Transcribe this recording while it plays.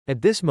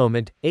At this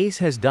moment, Ace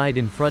has died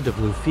in front of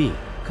Luffy,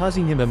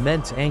 causing him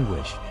immense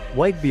anguish.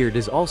 Whitebeard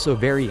is also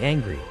very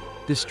angry,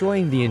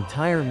 destroying the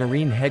entire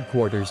marine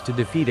headquarters to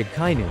defeat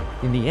Akainu.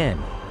 In the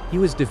end, he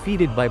was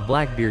defeated by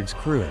Blackbeard's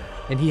crew,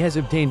 and he has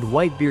obtained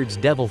Whitebeard's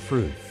devil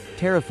fruit,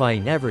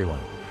 terrifying everyone.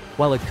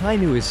 While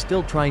Akainu is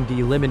still trying to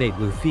eliminate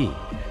Luffy,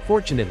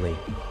 fortunately,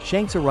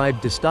 Shanks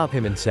arrived to stop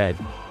him and said,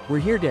 "We're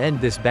here to end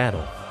this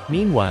battle."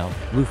 Meanwhile,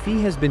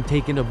 Luffy has been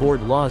taken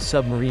aboard Law's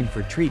submarine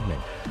for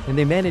treatment, and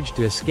they managed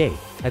to escape.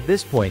 At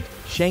this point,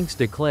 Shanks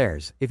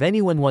declares, "If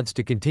anyone wants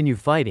to continue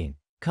fighting,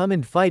 come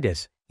and fight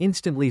us,"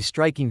 instantly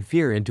striking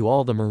fear into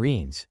all the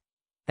Marines.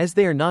 As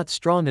they are not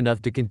strong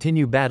enough to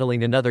continue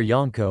battling another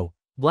Yonko,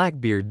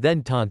 Blackbeard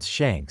then taunts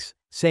Shanks,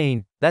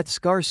 saying, "That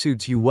scar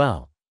suits you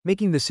well,"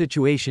 making the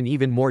situation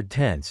even more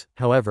tense.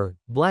 However,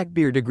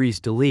 Blackbeard agrees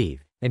to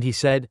leave, and he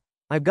said,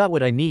 "I've got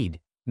what I need."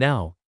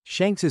 Now,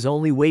 Shanks is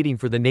only waiting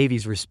for the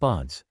Navy's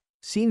response.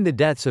 Seeing the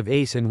deaths of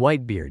Ace and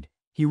Whitebeard,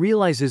 he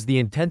realizes the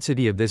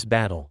intensity of this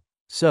battle.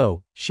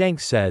 So,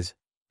 Shanks says,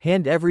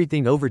 "Hand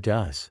everything over to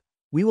us.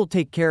 We will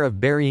take care of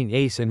burying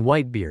Ace and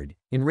Whitebeard,"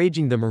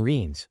 enraging the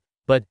Marines.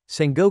 But,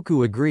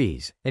 Sengoku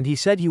agrees, and he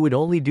said he would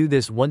only do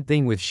this one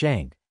thing with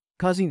Shanks,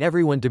 causing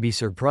everyone to be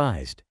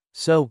surprised.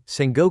 So,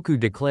 Sengoku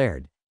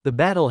declared, "The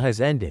battle has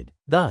ended."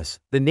 Thus,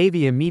 the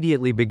Navy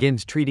immediately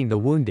begins treating the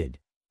wounded,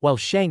 while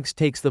Shanks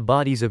takes the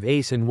bodies of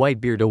Ace and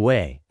Whitebeard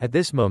away. At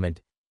this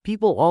moment,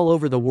 people all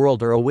over the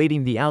world are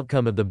awaiting the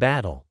outcome of the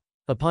battle.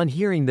 Upon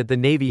hearing that the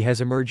Navy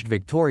has emerged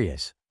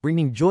victorious,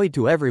 bringing joy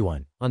to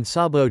everyone, on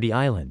Sabaody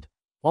Island,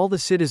 all the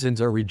citizens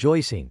are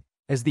rejoicing,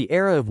 as the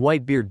era of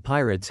Whitebeard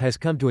pirates has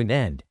come to an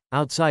end.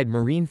 Outside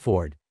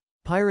Marineford,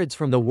 pirates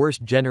from the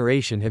worst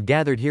generation have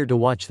gathered here to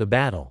watch the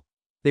battle.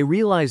 They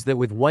realize that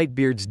with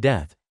Whitebeard's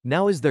death,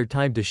 now is their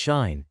time to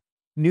shine.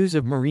 News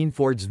of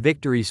Marineford's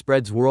victory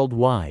spreads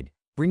worldwide,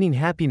 bringing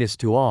happiness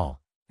to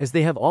all, as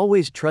they have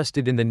always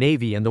trusted in the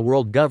Navy and the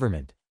world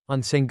government.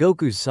 On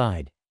Sengoku's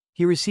side,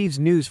 he receives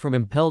news from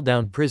Impel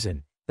Down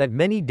Prison, that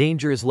many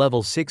dangerous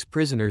level 6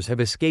 prisoners have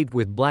escaped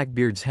with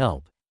Blackbeard's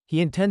help. He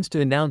intends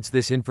to announce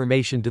this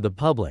information to the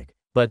public,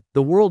 but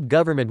the world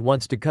government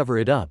wants to cover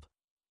it up.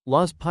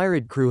 Law's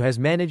pirate crew has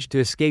managed to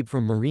escape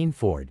from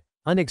Marineford.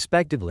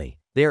 Unexpectedly,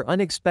 they are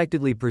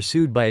unexpectedly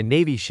pursued by a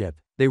Navy ship.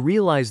 They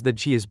realize that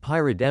she is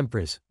Pirate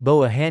Empress,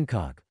 Boa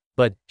Hancock,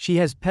 but she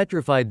has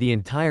petrified the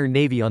entire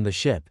Navy on the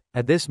ship.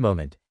 At this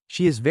moment,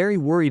 she is very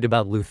worried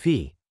about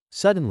Luffy.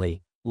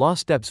 Suddenly, Law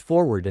steps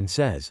forward and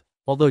says,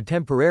 although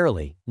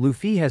temporarily,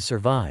 Luffy has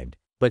survived,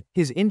 but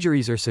his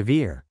injuries are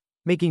severe,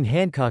 making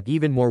Hancock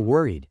even more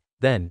worried.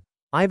 Then,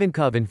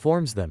 Ivankov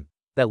informs them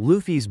that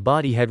Luffy's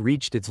body had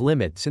reached its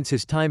limit since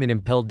his time in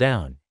Impel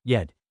Down,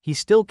 yet, he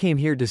still came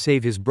here to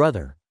save his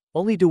brother,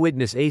 only to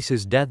witness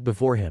Ace's death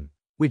before him,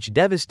 which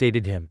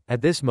devastated him.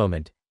 At this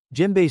moment,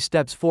 Jinbei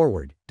steps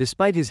forward,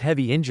 despite his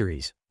heavy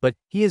injuries, but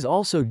he is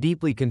also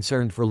deeply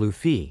concerned for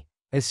Luffy,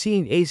 as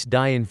seeing Ace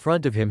die in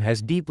front of him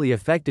has deeply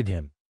affected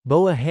him.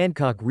 Boa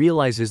Hancock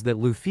realizes that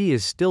Luffy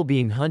is still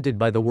being hunted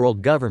by the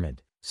world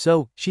government,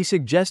 so she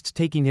suggests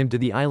taking him to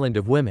the Island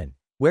of Women,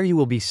 where he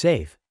will be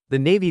safe. The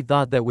Navy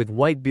thought that with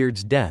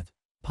Whitebeard's death,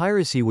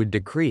 piracy would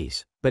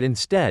decrease, but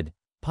instead,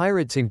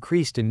 pirates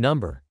increased in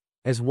number,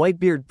 as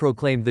Whitebeard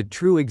proclaimed the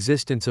true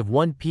existence of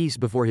One Piece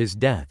before his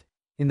death.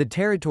 In the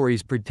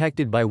territories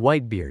protected by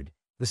Whitebeard,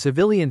 the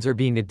civilians are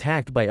being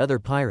attacked by other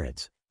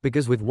pirates,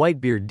 because with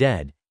Whitebeard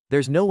dead,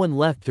 there's no one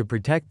left to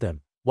protect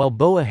them, while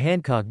Boa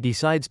Hancock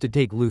decides to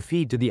take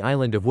Luffy to the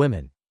Island of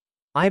Women.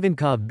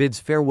 Ivankov bids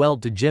farewell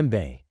to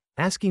Jinbei,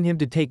 asking him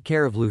to take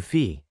care of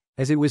Luffy,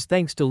 as it was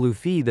thanks to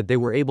Luffy that they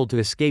were able to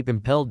escape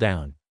Impel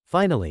Down.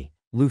 Finally,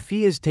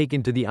 Luffy is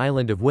taken to the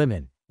Island of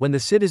Women. When the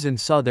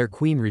citizens saw their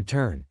queen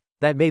return,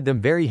 that made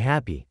them very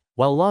happy,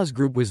 while Law's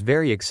group was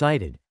very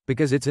excited,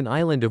 because it's an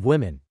island of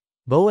women.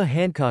 Boa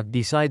Hancock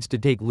decides to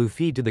take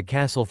Luffy to the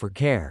castle for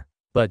care,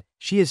 but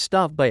she is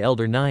stopped by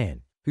Elder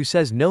Nyan, who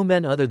says no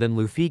men other than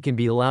Luffy can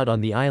be allowed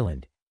on the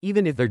island,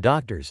 even if they're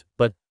doctors.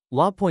 But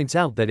Law points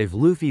out that if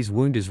Luffy's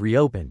wound is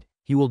reopened,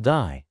 he will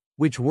die,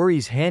 which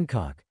worries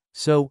Hancock.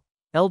 So,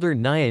 Elder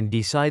Nyan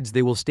decides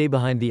they will stay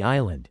behind the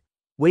island,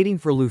 waiting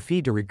for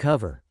Luffy to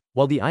recover,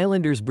 while the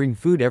islanders bring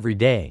food every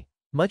day,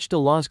 much to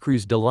Law's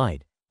crew's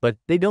delight, but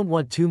they don't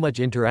want too much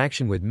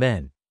interaction with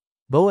men.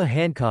 Boa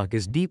Hancock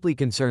is deeply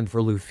concerned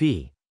for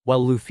Luffy,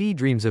 while Luffy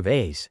dreams of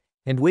Ace,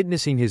 and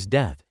witnessing his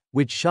death,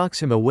 which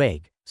shocks him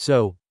awake,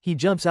 so, he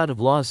jumps out of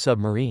Law's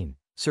submarine,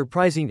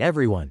 surprising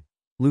everyone.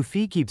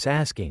 Luffy keeps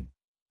asking,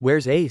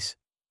 "Where's Ace?"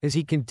 as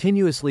he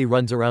continuously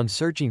runs around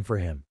searching for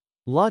him.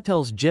 Law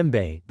tells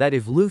Jinbei that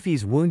if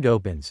Luffy's wound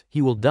opens,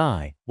 he will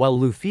die, while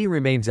Luffy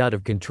remains out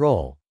of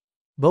control.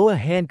 Boa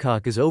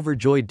Hancock is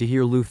overjoyed to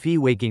hear Luffy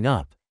waking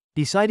up,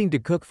 deciding to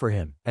cook for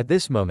him. At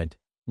this moment,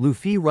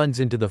 Luffy runs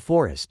into the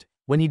forest.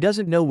 When he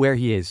doesn't know where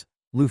he is,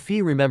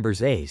 Luffy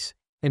remembers Ace,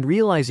 and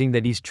realizing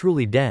that he's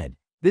truly dead,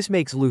 this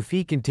makes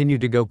Luffy continue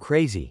to go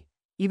crazy,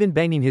 even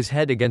banging his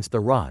head against the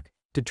rock,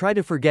 to try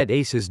to forget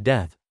Ace's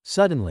death.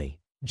 Suddenly,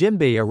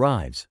 Jinbei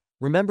arrives,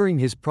 remembering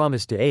his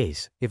promise to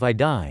Ace, "If I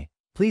die,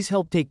 Please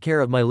help take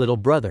care of my little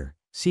brother."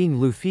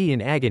 Seeing Luffy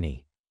in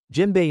agony,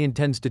 Jinbei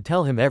intends to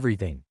tell him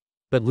everything.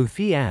 But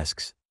Luffy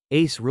asks,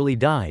 "Ace really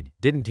died,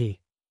 didn't he?"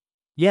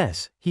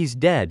 "Yes, he's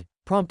dead,"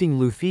 prompting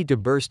Luffy to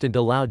burst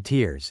into loud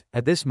tears.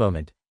 At this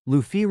moment,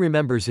 Luffy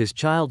remembers his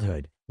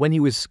childhood, when he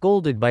was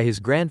scolded by his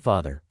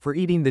grandfather for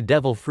eating the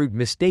devil fruit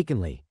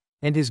mistakenly,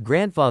 and his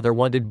grandfather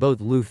wanted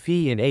both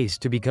Luffy and Ace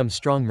to become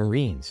strong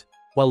marines.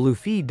 While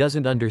Luffy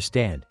doesn't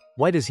understand,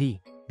 why does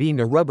he, being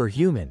a rubber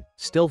human,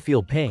 still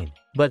feel pain?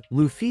 But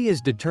Luffy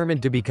is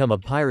determined to become a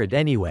pirate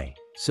anyway,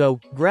 so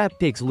Grap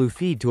takes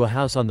Luffy to a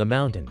house on the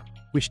mountain,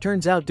 which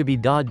turns out to be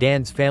Da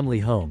Dan's family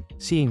home.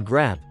 Seeing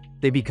Grap,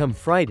 they become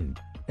frightened,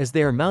 as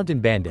they are mountain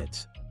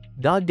bandits.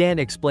 Da Dan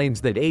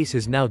explains that Ace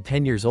is now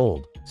 10 years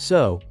old,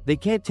 so they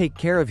can't take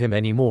care of him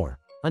anymore.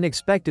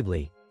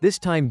 Unexpectedly, this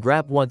time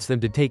Grap wants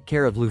them to take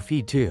care of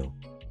Luffy too,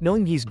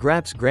 knowing he's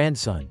Grap's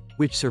grandson,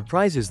 which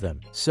surprises them,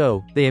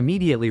 so they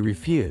immediately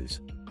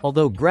refuse.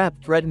 Although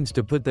Grap threatens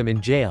to put them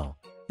in jail,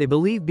 they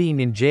believe being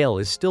in jail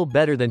is still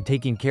better than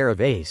taking care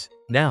of Ace.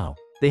 Now,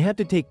 they have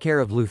to take care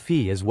of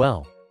Luffy as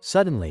well.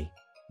 Suddenly,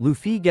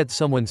 Luffy gets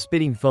someone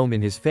spitting foam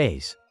in his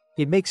face.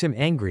 It makes him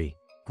angry.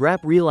 Grap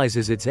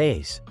realizes it's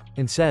Ace,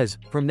 and says,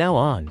 "From now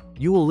on,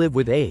 you will live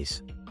with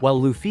Ace."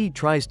 While Luffy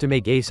tries to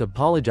make Ace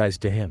apologize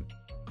to him,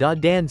 Da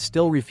Dan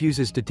still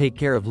refuses to take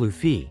care of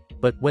Luffy,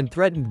 but when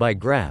threatened by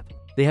Grap,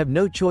 they have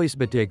no choice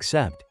but to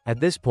accept. At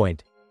this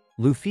point,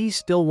 Luffy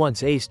still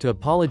wants Ace to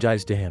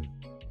apologize to him.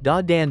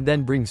 Da Dan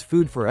then brings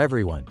food for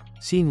everyone.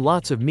 Seeing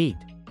lots of meat,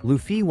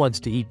 Luffy wants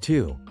to eat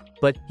too,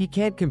 but he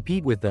can't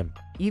compete with them,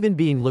 even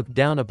being looked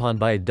down upon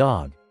by a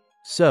dog.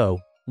 So,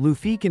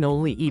 Luffy can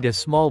only eat a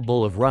small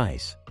bowl of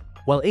rice.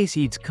 While Ace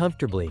eats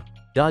comfortably,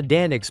 Da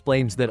Dan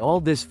explains that all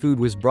this food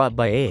was brought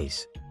by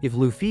Ace. If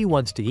Luffy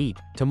wants to eat,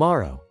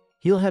 tomorrow,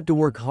 he'll have to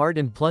work hard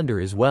and plunder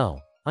as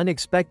well.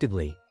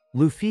 Unexpectedly,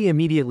 Luffy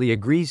immediately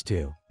agrees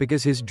to,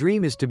 because his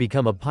dream is to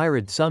become a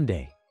pirate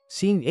someday.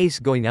 Seeing Ace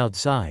going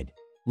outside,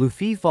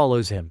 Luffy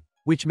follows him,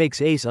 which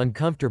makes Ace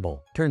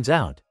uncomfortable. Turns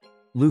out,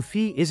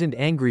 Luffy isn't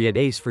angry at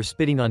Ace for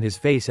spitting on his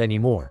face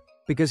anymore,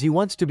 because he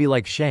wants to be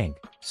like Shank.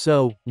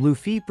 So,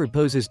 Luffy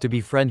proposes to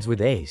be friends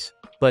with Ace.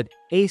 But,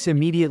 Ace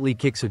immediately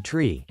kicks a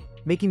tree,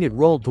 making it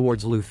roll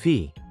towards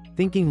Luffy,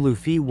 thinking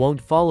Luffy won't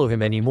follow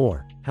him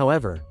anymore.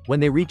 However, when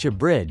they reach a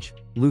bridge,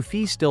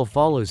 Luffy still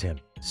follows him.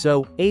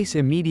 So, Ace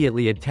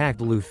immediately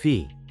attacked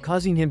Luffy,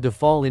 causing him to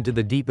fall into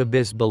the deep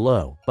abyss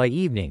below. By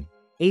evening,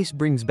 Ace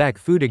brings back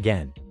food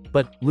again,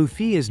 but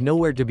Luffy is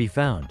nowhere to be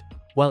found.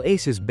 While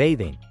Ace is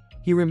bathing,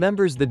 he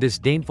remembers the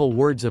disdainful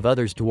words of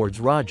others towards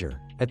Roger.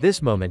 At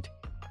this moment,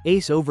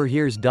 Ace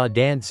overhears Da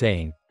Dan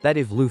saying that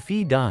if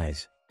Luffy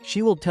dies,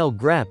 she will tell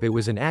Grap it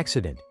was an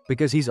accident,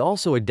 because he's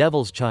also a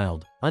devil's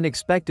child.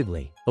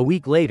 Unexpectedly, a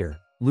week later,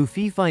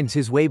 Luffy finds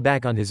his way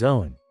back on his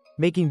own,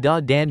 making Da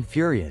Dan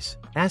furious,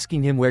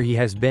 asking him where he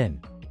has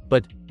been.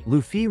 But,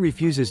 Luffy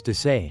refuses to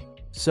say.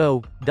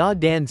 So, Da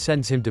Dan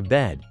sends him to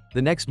bed.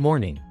 The next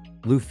morning,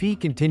 Luffy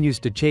continues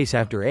to chase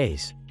after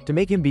Ace, to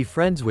make him be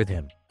friends with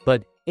him.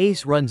 But,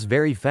 Ace runs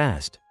very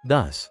fast,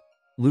 thus,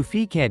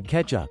 Luffy can't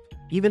catch up,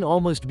 even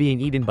almost being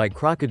eaten by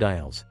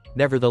crocodiles.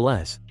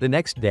 Nevertheless, the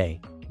next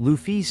day,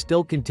 Luffy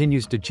still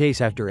continues to chase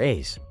after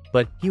Ace,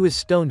 but he was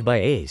stoned by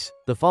Ace.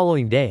 The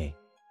following day,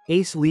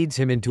 Ace leads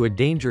him into a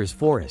dangerous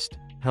forest.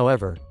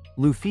 However,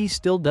 Luffy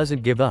still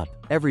doesn't give up.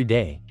 Every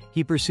day,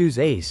 he pursues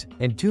Ace,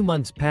 and 2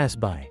 months pass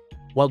by.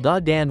 While Da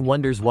Dan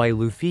wonders why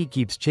Luffy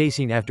keeps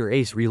chasing after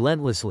Ace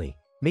relentlessly,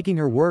 making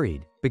her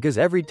worried, because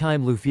every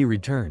time Luffy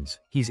returns,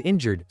 he's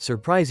injured.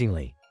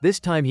 Surprisingly, this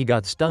time he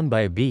got stung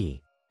by a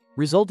bee,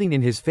 resulting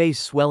in his face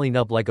swelling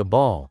up like a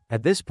ball.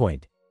 At this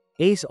point,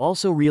 Ace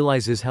also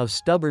realizes how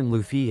stubborn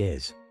Luffy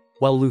is.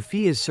 While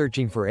Luffy is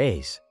searching for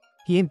Ace,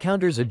 he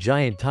encounters a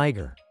giant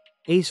tiger.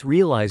 Ace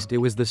realized it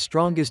was the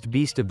strongest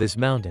beast of this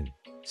mountain,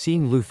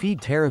 seeing Luffy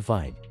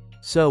terrified.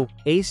 So,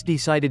 Ace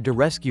decided to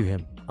rescue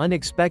him.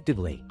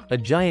 Unexpectedly, a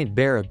giant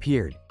bear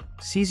appeared.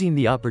 Seizing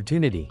the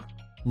opportunity,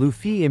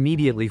 Luffy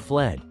immediately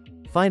fled.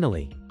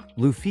 Finally,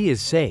 Luffy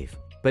is safe,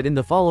 but in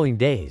the following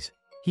days,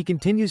 he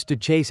continues to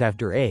chase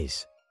after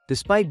Ace,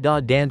 despite Da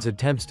Dan's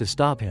attempts to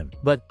stop him.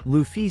 But,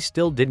 Luffy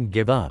still didn't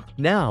give up.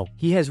 Now,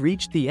 he has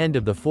reached the end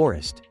of the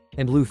forest,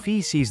 and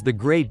Luffy sees the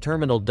gray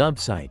terminal dump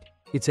site.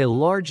 It's a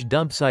large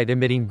dump site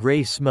emitting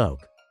gray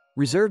smoke,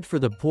 reserved for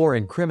the poor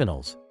and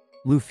criminals.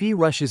 Luffy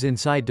rushes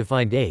inside to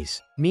find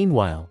Ace.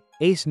 Meanwhile,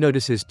 Ace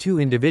notices 2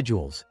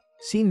 individuals.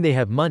 Seeing they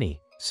have money,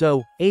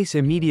 so, Ace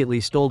immediately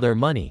stole their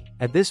money.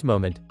 At this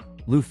moment,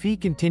 Luffy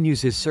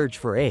continues his search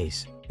for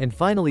Ace, and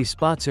finally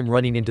spots him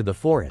running into the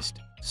forest.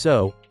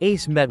 So,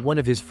 Ace met one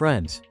of his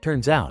friends.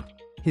 Turns out,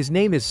 his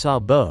name is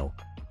Sabo,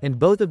 and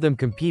both of them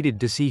competed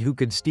to see who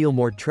could steal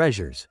more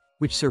treasures,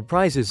 which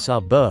surprises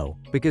Sabo,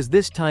 because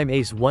this time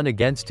Ace won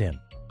against him.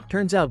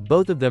 Turns out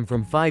both of them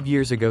from 5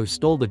 years ago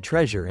stole the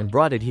treasure and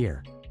brought it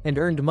here, and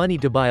earned money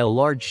to buy a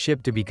large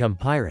ship to become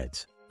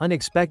pirates.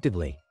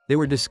 Unexpectedly, they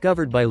were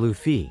discovered by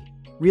Luffy,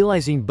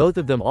 realizing both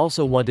of them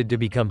also wanted to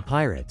become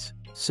pirates.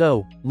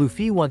 So,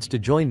 Luffy wants to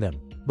join them.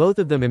 Both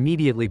of them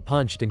immediately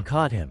punched and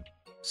caught him.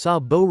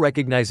 Sabo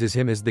recognizes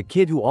him as the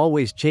kid who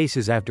always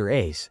chases after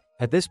Ace.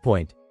 At this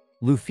point,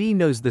 Luffy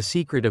knows the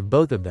secret of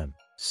both of them.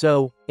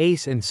 So,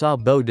 Ace and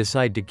Sabo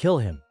decide to kill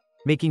him,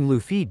 making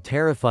Luffy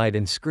terrified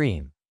and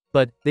scream.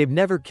 But, they've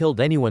never killed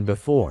anyone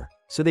before,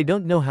 so they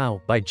don't know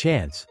how, by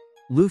chance.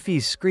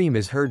 Luffy's scream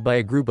is heard by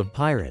a group of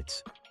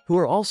pirates, who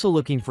are also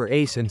looking for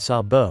Ace and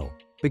Sabo,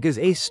 because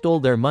Ace stole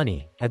their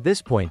money. At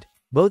this point,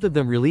 both of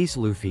them release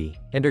Luffy,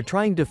 and are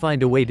trying to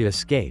find a way to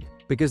escape,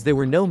 because they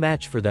were no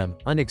match for them.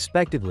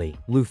 Unexpectedly,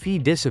 Luffy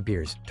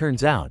disappears.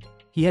 Turns out,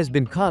 he has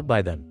been caught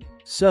by them.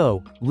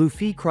 So,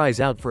 Luffy cries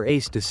out for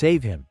Ace to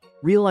save him.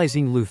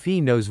 Realizing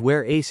Luffy knows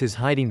where Ace is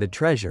hiding the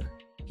treasure,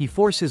 he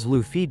forces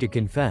Luffy to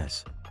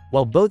confess.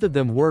 While both of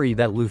them worry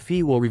that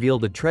Luffy will reveal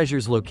the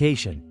treasure's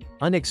location,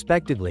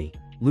 unexpectedly,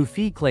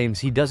 Luffy claims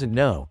he doesn't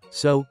know,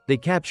 so, they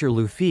capture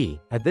Luffy.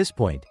 At this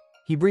point,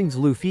 he brings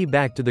Luffy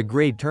back to the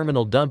Great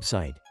Terminal dump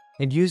site,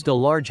 and used a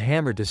large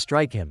hammer to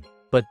strike him.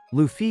 But,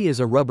 Luffy is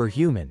a rubber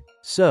human,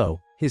 so,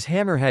 his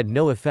hammer had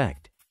no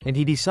effect, and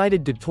he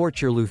decided to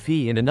torture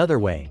Luffy in another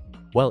way.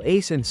 While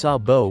Ace and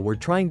Sabo were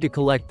trying to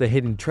collect the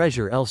hidden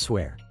treasure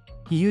elsewhere,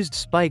 he used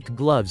spiked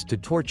gloves to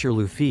torture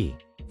Luffy,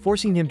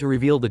 forcing him to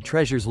reveal the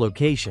treasure's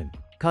location,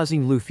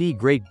 causing Luffy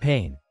great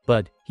pain.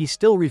 But, he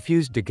still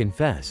refused to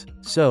confess,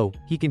 so,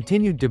 he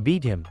continued to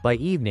beat him. By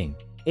evening,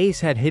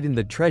 Ace had hidden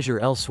the treasure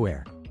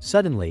elsewhere.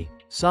 Suddenly,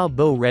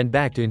 Sabo ran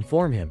back to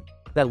inform him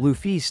that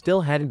Luffy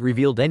still hadn't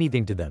revealed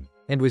anything to them,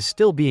 and was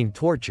still being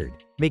tortured,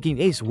 making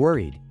Ace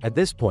worried. At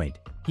this point,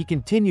 he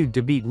continued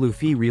to beat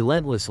Luffy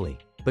relentlessly,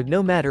 but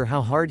no matter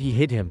how hard he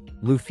hit him,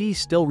 Luffy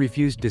still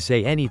refused to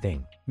say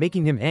anything,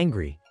 making him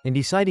angry, and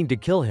deciding to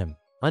kill him.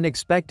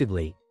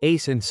 Unexpectedly,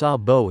 Ace and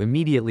Sabo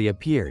immediately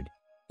appeared.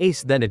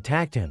 Ace then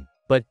attacked him,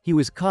 but he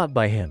was caught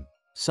by him.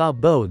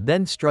 Sabo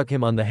then struck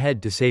him on the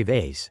head to save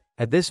Ace.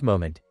 At this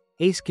moment,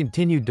 Ace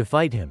continued to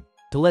fight him,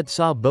 to let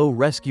Sabo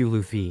rescue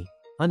Luffy.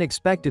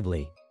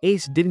 Unexpectedly,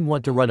 Ace didn't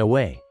want to run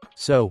away,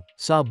 so,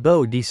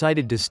 Sabo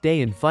decided to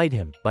stay and fight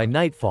him. By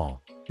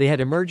nightfall, they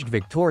had emerged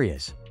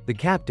victorious. The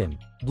captain,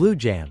 Blue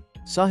Jam,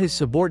 saw his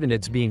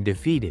subordinates being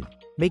defeated,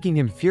 making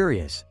him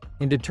furious,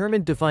 and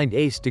determined to find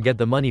Ace to get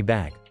the money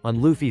back.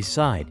 On Luffy's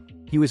side,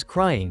 he was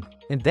crying,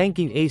 and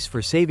thanking Ace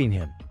for saving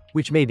him,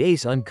 which made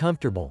Ace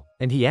uncomfortable,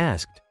 and he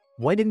asked,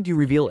 "Why didn't you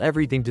reveal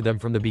everything to them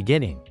from the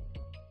beginning?"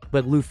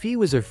 But Luffy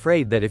was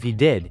afraid that if he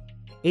did,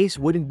 Ace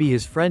wouldn't be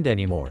his friend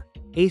anymore.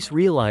 Ace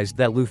realized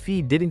that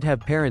Luffy didn't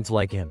have parents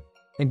like him,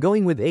 and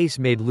going with Ace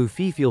made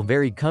Luffy feel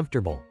very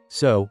comfortable.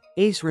 So,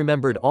 Ace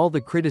remembered all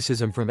the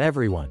criticism from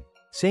everyone,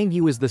 saying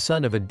he was the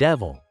son of a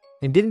devil,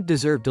 and didn't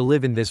deserve to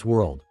live in this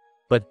world.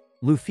 But,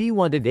 Luffy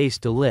wanted Ace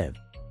to live,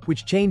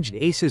 which changed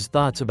Ace's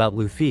thoughts about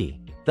Luffy.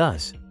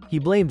 Thus, he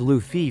blamed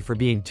Luffy for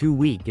being too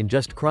weak and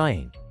just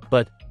crying.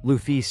 But,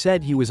 Luffy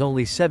said he was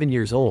only 7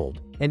 years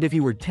old, and if he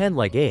were 10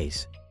 like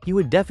Ace, he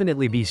would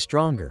definitely be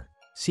stronger.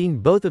 Seeing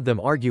both of them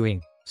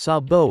arguing,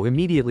 Sabo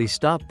immediately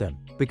stopped them,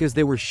 because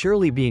they were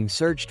surely being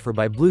searched for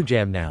by Blue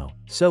Jam now,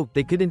 so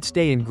they couldn't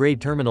stay in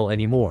Great Terminal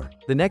anymore.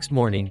 The next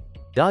morning,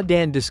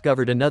 Dan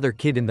discovered another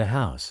kid in the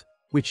house,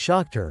 which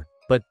shocked her,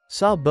 but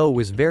Sabo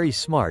was very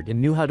smart and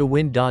knew how to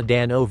win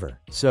Dan over,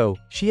 so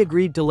she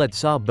agreed to let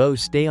Sabo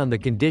stay on the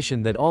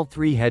condition that all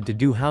three had to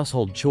do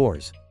household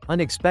chores.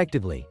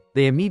 Unexpectedly,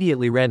 they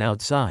immediately ran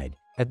outside.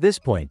 At this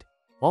point,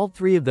 all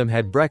three of them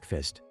had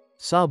breakfast.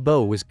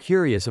 Sabo was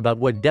curious about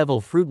what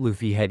devil fruit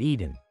Luffy had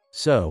eaten.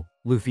 So,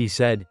 Luffy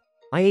said,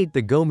 "I ate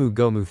the Gomu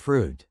Gomu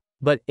fruit."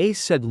 But Ace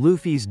said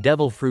Luffy's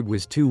devil fruit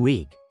was too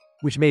weak,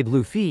 which made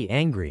Luffy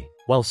angry,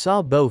 while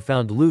Sabo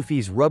found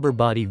Luffy's rubber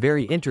body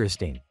very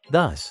interesting.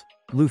 Thus,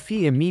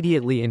 Luffy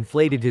immediately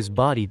inflated his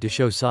body to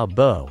show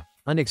Sabo.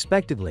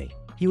 Unexpectedly,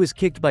 he was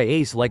kicked by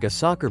Ace like a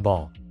soccer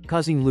ball,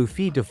 causing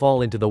Luffy to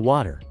fall into the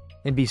water,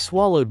 and be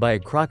swallowed by a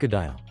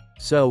crocodile.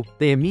 So,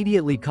 they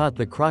immediately caught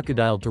the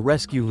crocodile to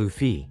rescue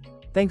Luffy.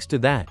 Thanks to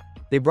that,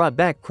 they brought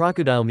back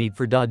crocodile meat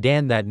for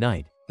Dan that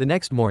night. The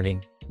next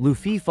morning,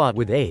 Luffy fought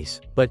with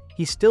Ace, but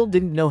he still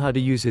didn't know how to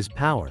use his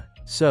power,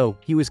 so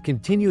he was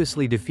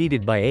continuously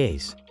defeated by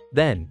Ace.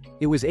 Then,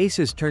 it was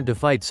Ace's turn to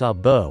fight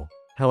Sabo.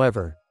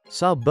 However,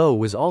 Sabo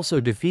was also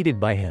defeated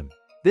by him.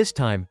 This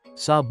time,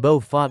 Sabo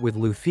fought with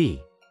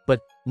Luffy,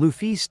 but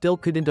Luffy still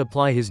couldn't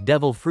apply his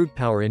devil fruit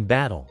power in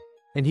battle,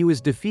 and he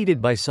was defeated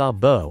by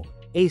Sabo.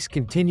 Ace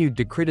continued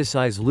to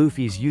criticize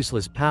Luffy's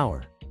useless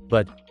power,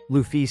 but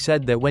Luffy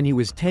said that when he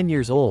was 10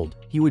 years old,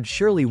 he would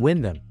surely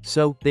win them,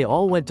 so they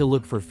all went to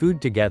look for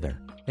food together,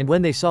 and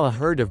when they saw a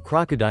herd of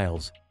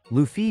crocodiles,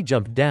 Luffy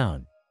jumped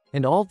down,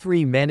 and all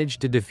three managed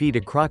to defeat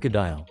a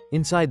crocodile.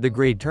 Inside the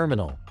Great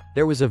Terminal,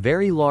 there was a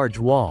very large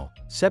wall,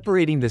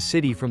 separating the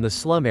city from the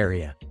slum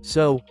area,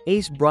 so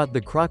Ace brought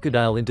the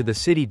crocodile into the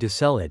city to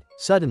sell it.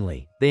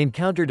 Suddenly, they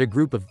encountered a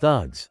group of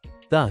thugs.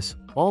 Thus,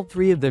 all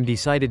three of them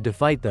decided to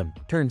fight them.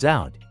 Turns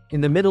out, in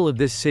the middle of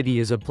this city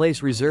is a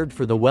place reserved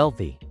for the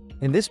wealthy,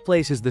 and this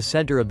place is the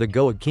center of the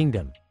Goa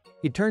Kingdom.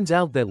 It turns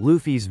out that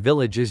Luffy's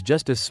village is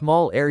just a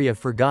small area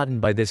forgotten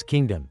by this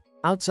kingdom.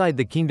 Outside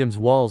the kingdom's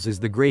walls is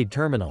the Great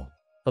Terminal,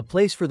 a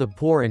place for the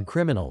poor and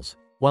criminals.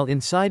 while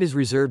inside is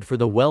reserved for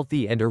the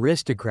wealthy and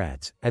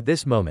aristocrats. At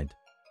this moment,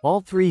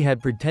 all three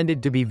had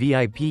pretended to be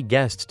VIP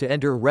guests to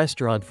enter a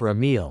restaurant for a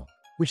meal,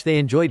 which they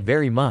enjoyed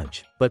very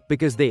much, but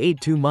because they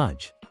ate too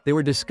much, they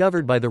were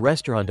discovered by the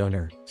restaurant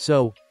owner,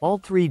 so all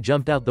three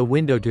jumped out the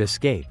window to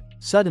escape.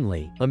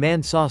 Suddenly, a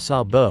man saw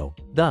Sabo,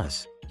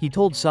 thus, he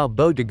told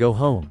Sabo to go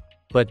home.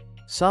 But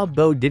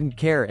Sabo didn't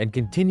care and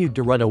continued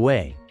to run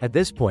away. At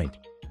this point,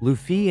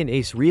 Luffy and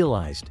Ace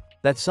realized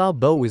that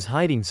Sabo was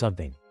hiding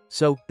something,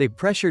 so they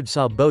pressured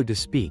Sabo to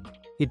speak.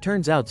 It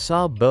turns out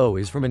Sabo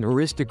is from an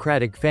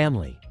aristocratic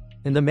family,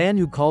 and the man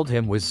who called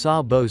him was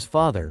Sabo's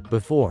father.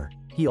 Before,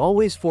 he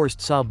always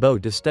forced Sabo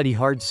to study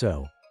hard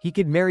so he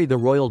could marry the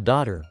royal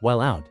daughter.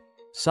 While out,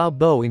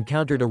 Sabo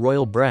encountered a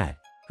royal brat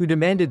who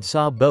demanded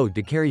Sabo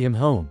to carry him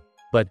home,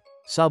 but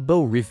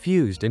Sabo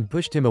refused and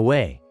pushed him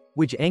away,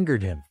 which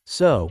angered him.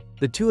 So,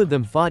 the two of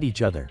them fought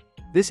each other.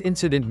 This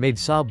incident made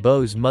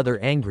Sabo's mother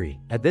angry.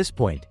 At this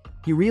point,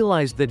 he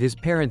realized that his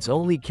parents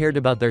only cared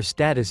about their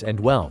status and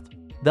wealth.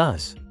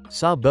 Thus,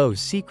 Sabo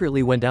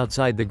secretly went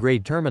outside the Grey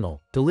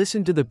Terminal to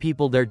listen to the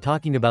people there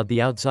talking about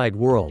the outside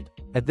world.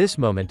 At this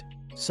moment,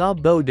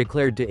 Sabo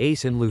declared to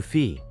Ace and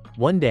Luffy,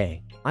 "One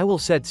day, I will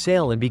set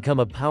sail and become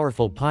a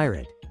powerful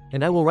pirate,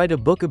 and I will write a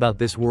book about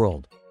this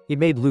world." It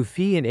made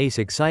Luffy and Ace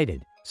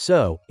excited.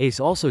 So,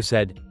 Ace also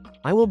said,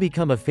 "I will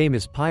become a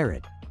famous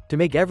pirate, to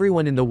make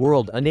everyone in the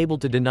world unable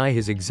to deny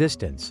his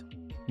existence."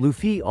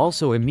 Luffy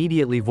also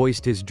immediately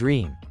voiced his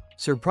dream.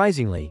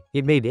 Surprisingly,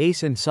 it made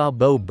Ace and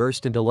Sabo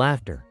burst into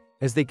laughter,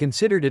 as they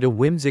considered it a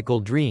whimsical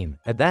dream.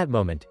 At that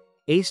moment,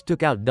 Ace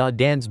took out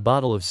Dan's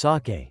bottle of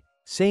sake,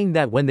 saying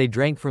that when they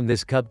drank from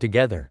this cup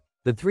together,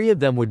 the three of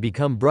them would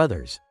become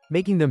brothers,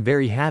 making them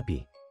very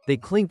happy. They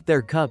clinked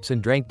their cups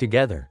and drank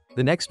together.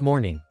 The next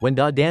morning, when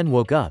Dan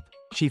woke up,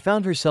 she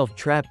found herself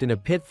trapped in a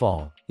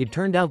pitfall. It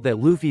turned out that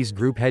Luffy's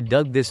group had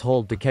dug this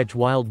hole to catch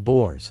wild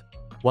boars,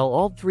 while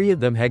all three of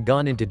them had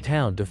gone into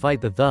town to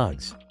fight the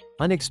thugs.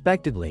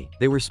 Unexpectedly,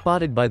 they were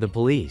spotted by the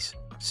police.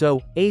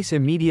 So, Ace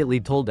immediately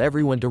told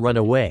everyone to run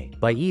away.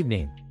 By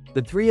evening,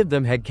 the three of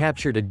them had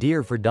captured a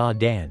deer for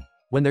Dan.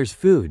 When there's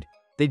food,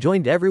 they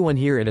joined everyone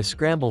here in a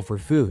scramble for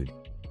food.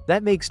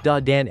 That makes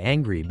Dan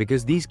angry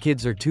because these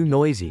kids are too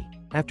noisy.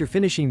 After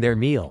finishing their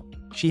meal,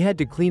 she had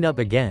to clean up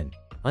again.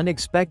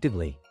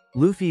 Unexpectedly,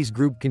 Luffy's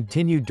group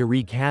continued to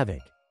wreak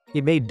havoc.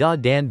 It made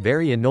Dan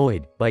very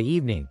annoyed. By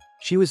evening,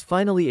 she was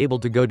finally able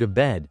to go to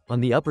bed.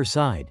 On the upper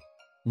side,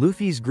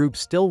 Luffy's group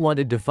still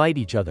wanted to fight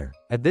each other.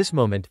 At this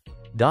moment,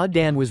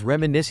 Dan was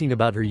reminiscing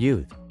about her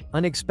youth.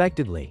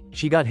 Unexpectedly,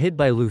 she got hit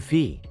by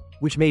Luffy,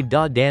 which made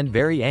Dan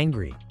very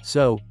angry.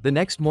 So, the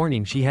next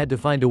morning she had to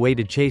find a way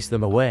to chase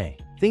them away,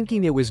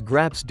 thinking it was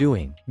Grap's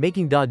doing,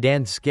 making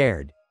Dan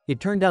scared. It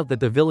turned out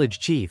that the village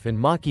chief and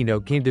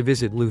Makino came to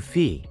visit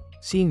Luffy.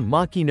 Seeing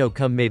Makino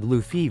come made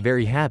Luffy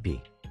very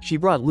happy. She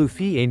brought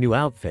Luffy a new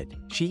outfit.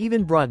 She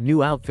even brought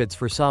new outfits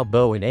for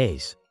Sabo and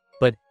Ace.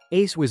 But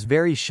Ace was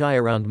very shy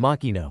around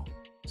Makino.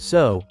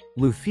 So,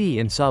 Luffy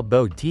and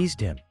Sabo teased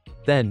him.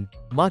 Then,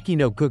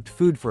 Makino cooked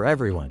food for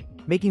everyone,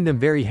 making them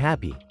very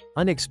happy.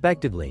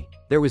 Unexpectedly,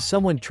 there was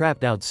someone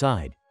trapped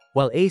outside.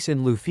 While Ace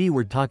and Luffy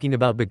were talking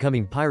about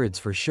becoming pirates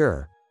for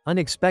sure,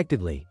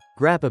 unexpectedly,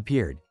 Grap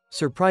appeared,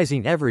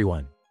 surprising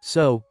everyone.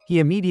 So, he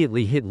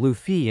immediately hit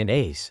Luffy and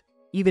Ace,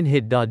 even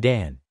hit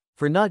Dan,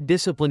 for not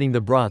disciplining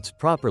the brats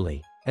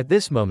properly. At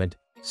this moment,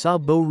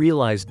 Sabo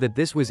realized that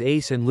this was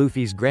Ace and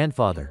Luffy's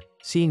grandfather.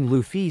 Seeing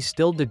Luffy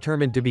still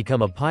determined to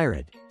become a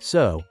pirate,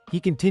 so, he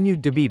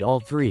continued to beat all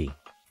three,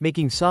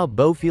 making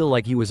Sabo feel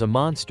like he was a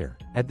monster.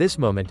 At this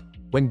moment,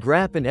 when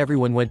Grap and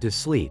everyone went to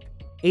sleep,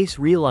 Ace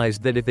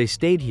realized that if they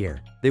stayed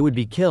here, they would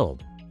be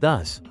killed.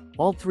 Thus,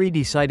 all three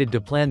decided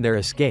to plan their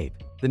escape.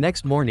 The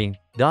next morning,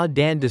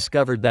 Dan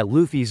discovered that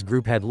Luffy's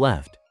group had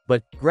left,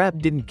 but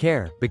Grap didn't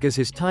care because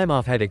his time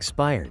off had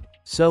expired.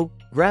 So,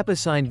 Grap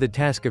assigned the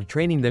task of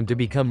training them to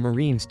become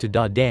Marines to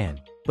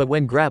Dan. But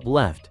when Grap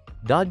left,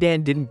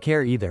 Dan didn't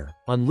care either.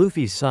 On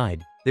Luffy's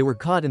side, they were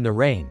caught in the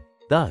rain.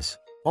 Thus,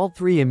 all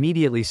three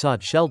immediately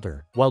sought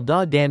shelter, while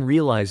Dan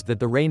realized that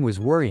the rain was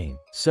worrying.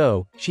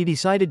 So, she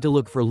decided to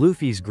look for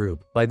Luffy's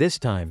group. By this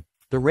time,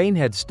 the rain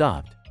had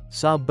stopped.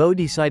 Sabo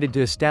decided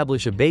to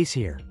establish a base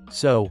here.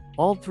 So,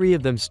 all three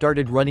of them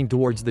started running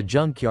towards the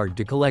junkyard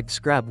to collect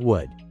scrap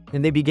wood,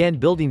 and they began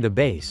building the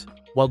base,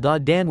 while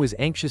Dan was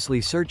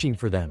anxiously searching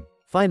for them.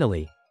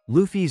 Finally,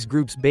 Luffy's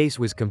group's base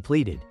was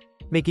completed,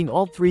 making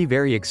all three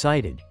very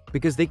excited,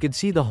 because they could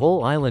see the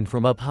whole island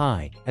from up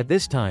high. At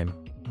this time,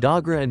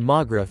 Dogra and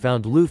Magra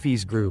found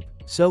Luffy's group,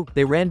 so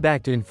they ran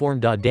back to inform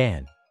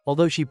Dan,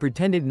 although she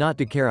pretended not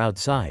to care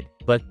outside.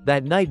 But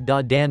that night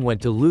Dan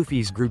went to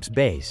Luffy's group's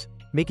base,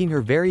 making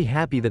her very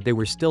happy that they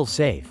were still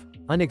safe.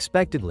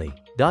 Unexpectedly,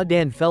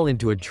 Dan fell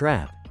into a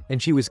trap,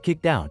 and she was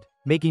kicked out,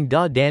 making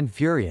Dan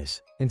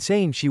furious, and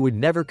saying she would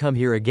never come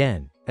here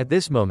again. At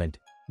this moment,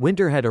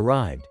 winter had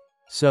arrived,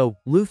 so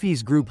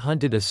Luffy's group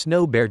hunted a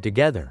snow bear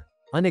together.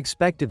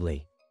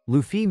 Unexpectedly,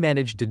 Luffy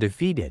managed to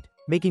defeat it,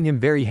 making him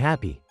very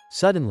happy.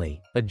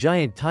 Suddenly, a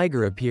giant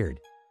tiger appeared,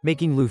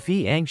 making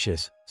Luffy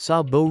anxious,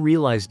 Sabo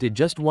realized it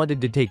just wanted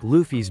to take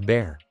Luffy's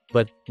bear,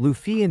 but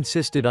Luffy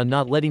insisted on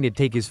not letting it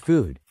take his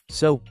food,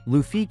 so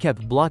Luffy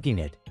kept blocking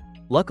it.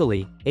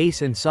 Luckily,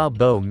 Ace and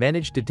Sabo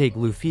managed to take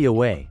Luffy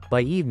away.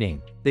 By evening,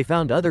 they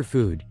found other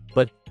food,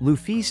 but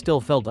Luffy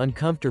still felt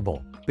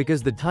uncomfortable,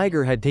 because the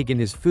tiger had taken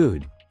his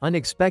food.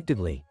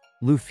 Unexpectedly,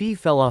 Luffy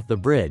fell off the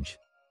bridge.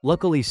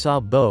 Luckily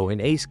Sabo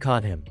and Ace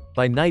caught him.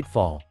 By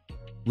nightfall,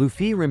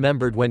 Luffy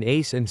remembered when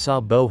Ace and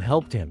Sabo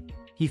helped him.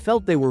 He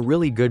felt they were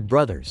really good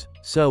brothers,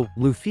 so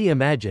Luffy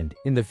imagined,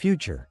 in the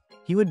future,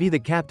 he would be the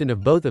captain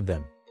of both of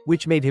them,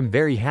 which made him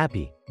very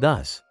happy.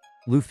 Thus,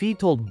 Luffy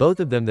told both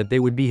of them that they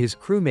would be his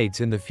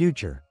crewmates in the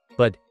future.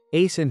 But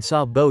Ace and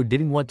Sabo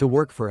didn't want to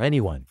work for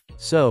anyone,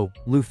 so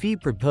Luffy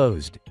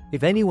proposed,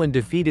 if anyone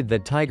defeated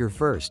that tiger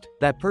first,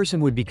 that person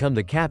would become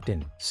the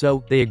captain,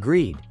 so they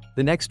agreed.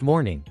 The next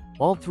morning,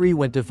 all three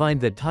went to find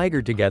the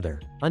tiger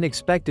together.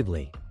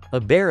 Unexpectedly,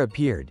 a bear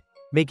appeared,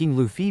 making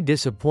Luffy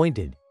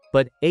disappointed.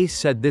 But Ace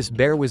said this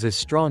bear was as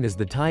strong as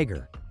the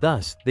tiger.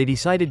 Thus, they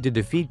decided to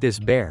defeat this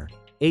bear.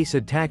 Ace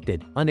attacked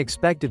it.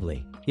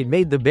 Unexpectedly, it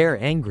made the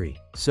bear angry,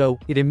 so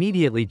it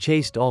immediately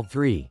chased all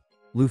three.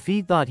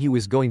 Luffy thought he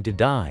was going to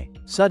die.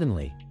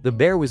 Suddenly, the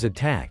bear was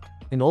attacked.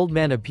 An old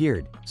man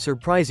appeared,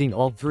 surprising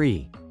all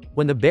three.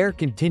 When the bear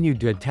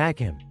continued to attack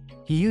him,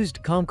 he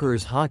used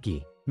Conqueror's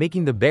Haki,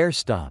 making the bear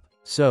stop,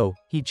 so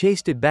he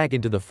chased it back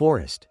into the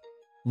forest.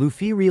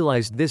 Luffy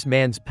realized this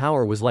man's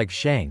power was like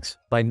Shanks.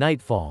 By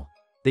nightfall,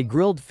 they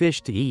grilled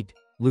fish to eat.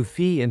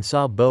 Luffy and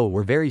Sabo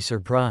were very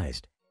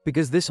surprised,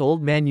 because this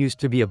old man used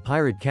to be a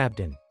pirate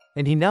captain,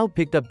 and he now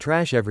picked up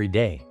trash every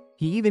day.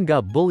 He even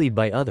got bullied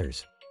by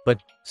others.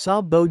 But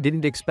Sabo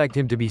didn't expect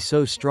him to be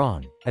so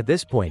strong. At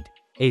this point,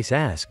 Ace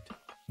asked,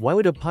 "Why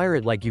would a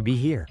pirate like you be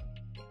here?"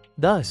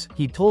 Thus,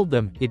 he told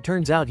them, it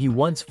turns out he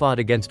once fought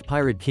against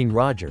Pirate King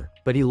Roger,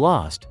 but he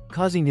lost,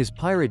 causing his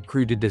pirate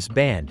crew to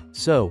disband,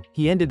 so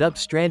he ended up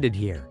stranded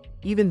here.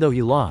 Even though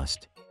he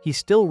lost, he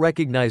still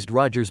recognized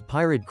Roger's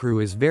pirate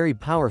crew as very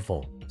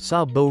powerful.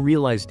 Sabo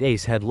realized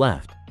Ace had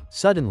left.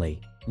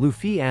 Suddenly,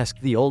 Luffy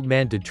asked the old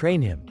man to train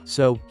him,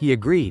 so he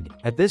agreed.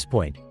 At this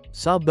point,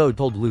 Sabo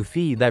told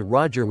Luffy that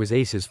Roger was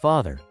Ace's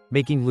father,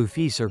 making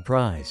Luffy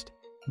surprised.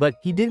 But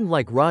he didn't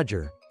like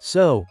Roger,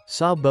 so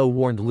Sabo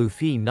warned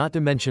Luffy not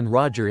to mention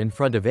Roger in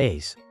front of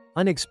Ace.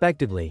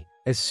 Unexpectedly,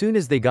 as soon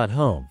as they got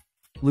home,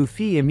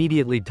 Luffy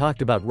immediately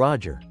talked about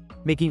Roger,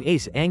 making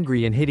Ace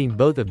angry and hitting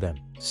both of them.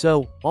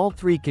 So, all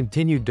three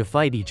continued to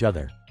fight each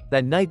other.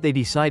 That night they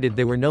decided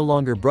they were no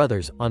longer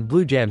brothers. On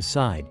Blue Jam's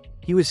side,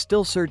 he was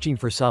still searching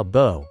for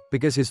Sabo,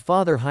 because his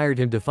father hired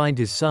him to find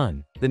his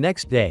son. The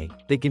next day,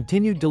 they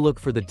continued to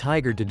look for the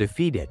tiger to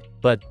defeat it,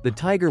 but the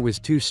tiger was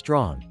too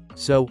strong,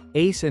 so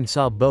Ace and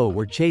Sabo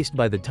were chased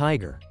by the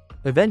tiger.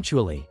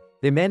 Eventually,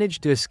 they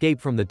managed to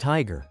escape from the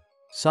tiger.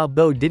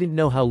 Sabo didn't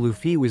know how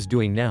Luffy was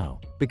doing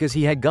now, because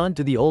he had gone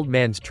to the old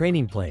man's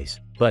training place,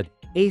 but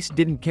Ace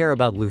didn't care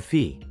about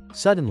Luffy.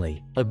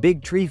 Suddenly, a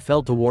big tree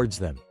fell towards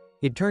them.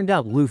 It turned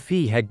out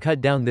Luffy had cut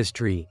down this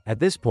tree. At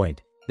this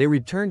point, they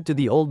returned to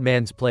the old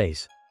man's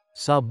place.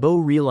 Sabo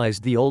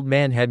realized the old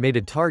man had made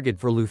a target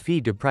for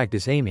Luffy to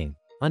practice aiming.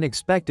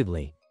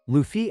 Unexpectedly,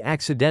 Luffy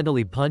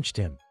accidentally punched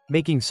him,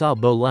 making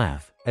Sabo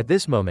laugh. At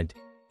this moment,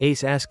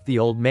 Ace asked the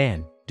old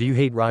man, "Do you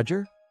hate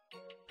Roger?"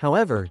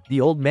 However,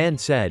 the old man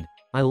said,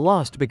 "I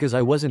lost because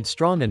I wasn't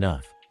strong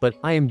enough, but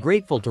I am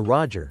grateful to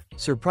Roger,"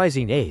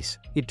 surprising Ace.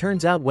 It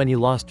turns out when he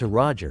lost to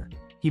Roger,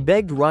 he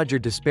begged Roger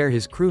to spare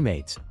his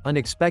crewmates.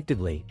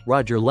 Unexpectedly,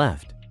 Roger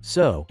left,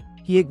 so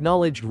he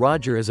acknowledged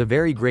Roger as a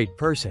very great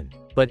person.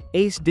 But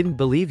Ace didn't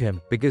believe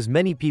him, because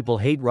many people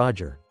hate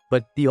Roger.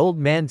 But the old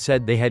man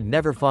said they had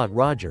never fought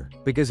Roger,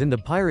 because in the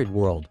pirate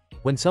world,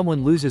 when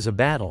someone loses a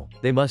battle,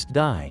 they must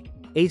die.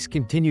 Ace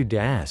continued to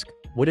ask,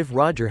 what if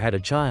Roger had a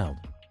child?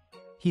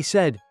 He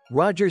said,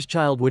 Roger's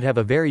child would have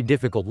a very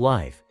difficult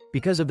life.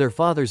 Because of their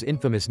father's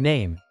infamous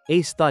name,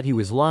 Ace thought he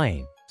was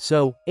lying,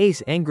 so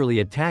Ace angrily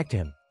attacked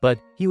him, but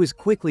he was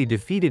quickly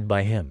defeated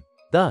by him.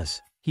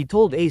 Thus, he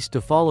told Ace to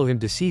follow him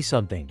to see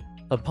something.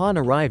 Upon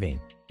arriving,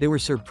 they were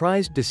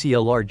surprised to see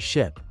a large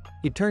ship.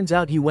 It turns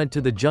out he went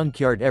to the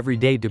junkyard every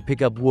day to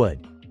pick up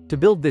wood to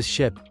build this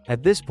ship.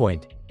 At this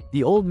point,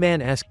 the old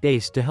man asked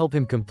Ace to help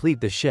him complete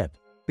the ship,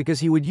 because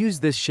he would use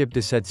this ship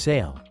to set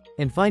sail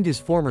and find his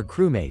former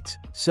crewmates.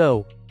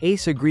 So,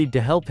 Ace agreed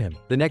to help him.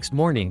 The next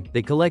morning,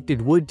 they collected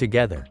wood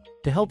together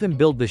to help him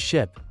build the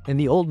ship, and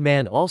the old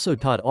man also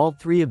taught all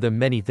three of them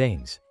many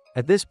things.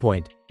 At this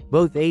point,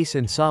 both Ace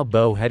and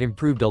Sabo had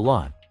improved a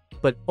lot,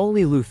 but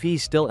only Luffy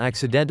still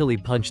accidentally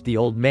punched the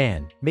old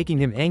man, making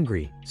him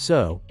angry.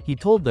 So, he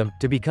told them,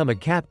 to become a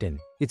captain,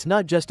 it's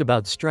not just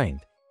about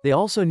strength, they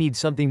also need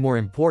something more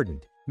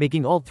important,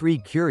 making all three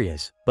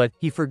curious, but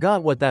he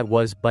forgot what that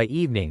was. By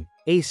evening,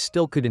 Ace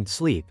still couldn't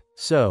sleep,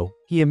 so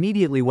he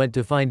immediately went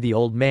to find the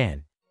old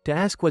man to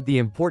ask what the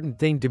important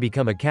thing to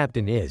become a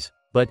captain is,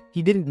 but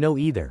he didn't know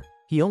either.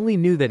 He only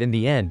knew that in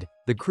the end,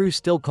 the crew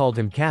still called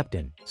him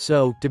captain,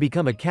 so to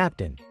become a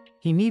captain,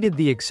 he needed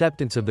the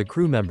acceptance of the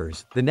crew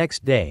members. The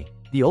next day,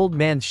 the old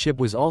man's ship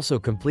was also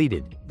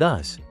completed.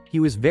 Thus, He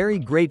was very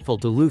grateful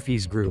to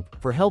Luffy's group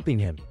for helping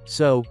him,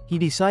 so he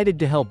decided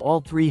to help all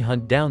three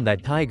hunt down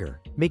that tiger,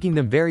 making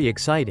them very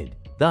excited.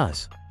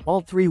 Thus,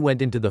 all three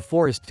went into the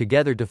forest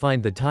together to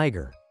find the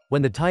tiger.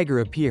 When the tiger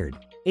appeared,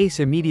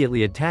 Ace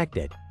immediately attacked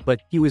it,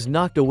 but he was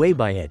knocked away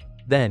by it.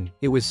 Then,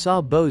 it was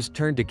Sabo-Bo's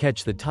turn to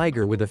catch the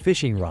tiger with a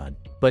fishing rod,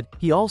 but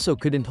he also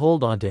couldn't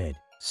hold onto it.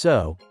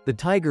 So, the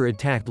tiger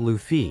attacked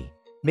Luffy,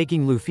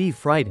 making Luffy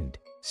frightened.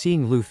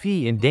 Seeing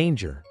Luffy in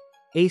danger,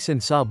 Ace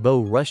and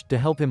Sabo rushed to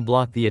help him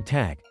block the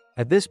attack.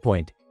 At this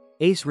point,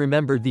 Ace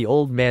remembered the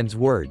old man's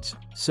words,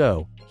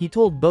 so he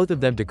told both of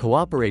them to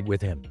cooperate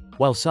with him.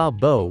 While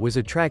Sabo was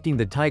attracting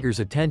the tiger's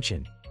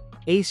attention,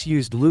 Ace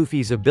used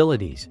Luffy's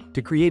abilities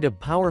to create a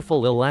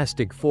powerful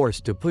elastic force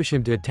to push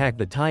him to attack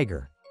the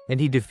tiger, and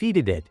he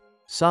defeated it.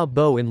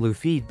 Sabo and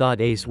Luffy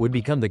thought Ace would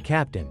become the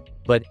captain,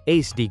 but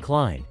Ace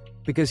declined.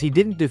 Because he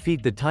didn't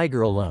defeat the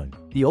tiger alone,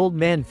 the old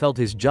man felt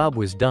his job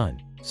was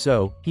done,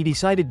 so he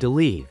decided to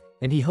leave,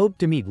 and he hoped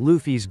to meet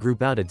Luffy's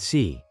group out at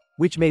sea,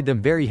 which made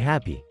them very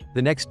happy.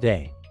 The next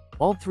day,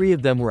 all three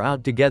of them were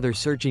out together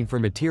searching for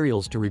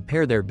materials to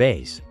repair their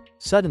base.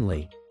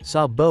 Suddenly,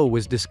 Sabo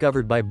was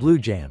discovered by Blue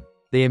Jam.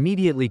 They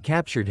immediately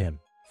captured him.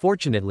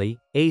 Fortunately,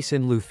 Ace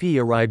and Luffy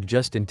arrived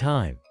just in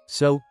time,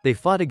 so they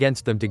fought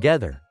against them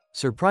together.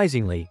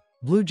 Surprisingly,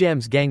 Blue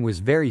Jam's gang was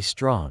very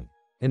strong,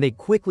 and they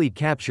quickly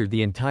captured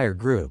the entire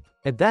group.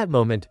 At that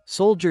moment,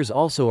 soldiers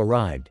also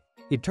arrived.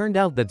 It turned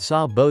out that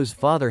Sabo-Bo's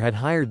father had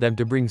hired them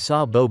to bring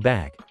Sabo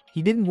back.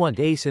 He didn't want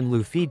Ace and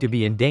Luffy to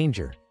be in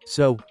danger,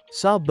 so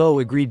Sabo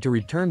agreed to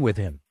return with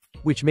him,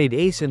 which made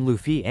Ace and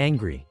Luffy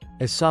angry,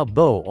 as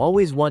Sabo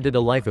always wanted a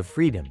life of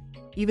freedom.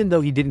 Even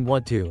though he didn't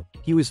want to,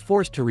 he was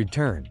forced to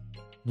return.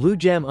 Blue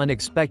Jam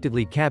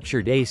unexpectedly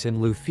captured Ace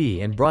and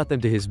Luffy and brought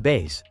them to his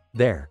base.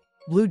 There,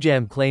 Blue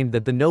Jam claimed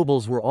that the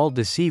nobles were all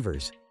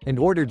deceivers, and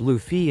ordered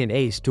Luffy and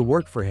Ace to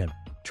work for him,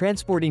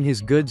 transporting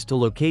his goods to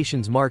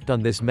locations marked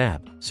on this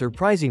map.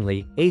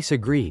 Surprisingly, Ace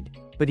agreed,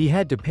 but he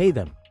had to pay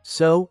them.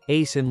 So,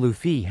 Ace and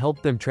Luffy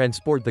helped them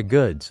transport the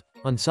goods.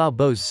 On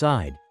Sabo-Bo's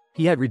side,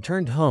 he had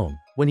returned home.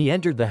 When he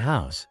entered the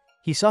house,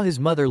 he saw his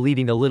mother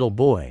leading a little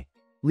boy,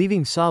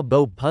 leaving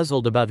Sabo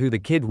puzzled about who the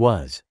kid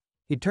was.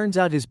 It turns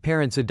out his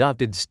parents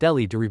adopted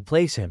Stelly to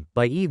replace him.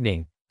 By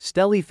evening,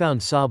 Stelly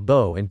found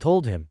Sabo and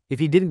told him, if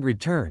he didn't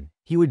return,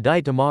 he would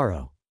die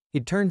tomorrow.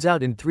 It turns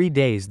out in 3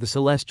 days the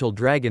celestial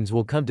dragons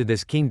will come to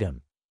this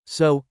kingdom.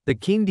 So, the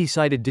king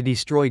decided to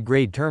destroy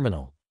Great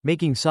Terminal,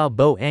 making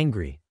Sabo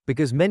angry,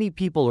 because many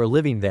people are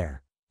living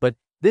there. But,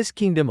 this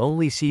kingdom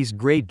only sees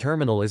Great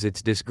Terminal as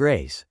its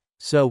disgrace.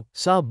 So,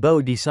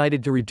 Sabo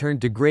decided to return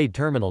to Great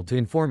Terminal to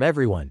inform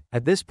everyone.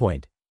 At this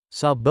point,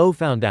 Sabo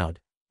found out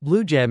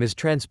Blue Jam is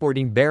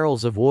transporting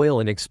barrels of oil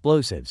and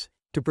explosives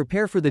to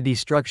prepare for the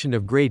destruction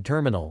of Great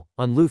Terminal.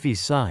 On Luffy's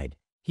side,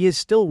 he is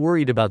still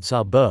worried about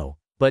Sabo,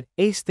 but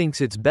Ace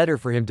thinks it's better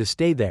for him to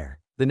stay there.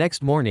 The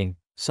next morning,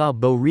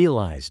 Sabo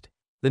realized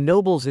the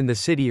nobles in the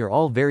city are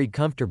all very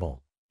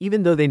comfortable.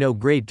 Even though they know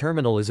Great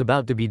Terminal is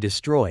about to be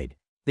destroyed,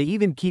 they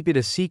even keep it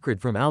a secret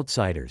from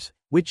outsiders,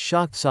 which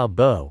shocked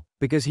Sabo,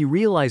 because he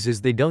realizes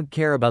they don't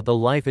care about the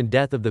life and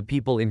death of the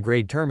people in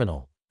Great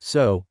Terminal.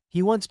 So,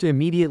 he wants to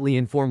immediately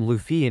inform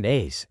Luffy and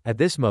Ace. At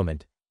this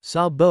moment,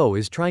 Sabo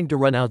is trying to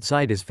run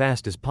outside as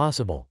fast as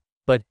possible,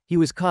 but he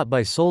was caught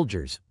by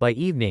soldiers. By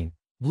evening,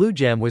 Blue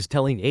Jam was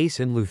telling Ace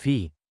and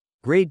Luffy,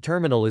 Great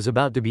Terminal is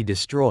about to be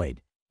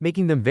destroyed,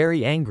 making them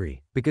very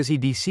angry, because he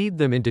deceived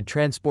them into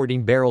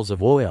transporting barrels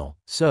of oil.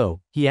 So,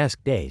 he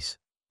asked Ace,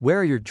 where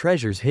are your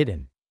treasures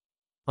hidden?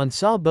 On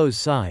Sabo's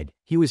side,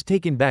 he was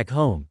taken back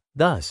home.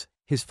 Thus,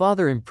 his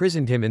father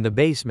imprisoned him in the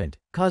basement,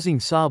 causing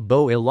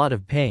Sabo a lot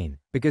of pain,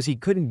 because he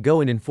couldn't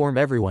go and inform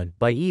everyone.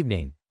 By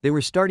evening, they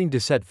were starting to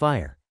set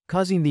fire,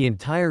 causing the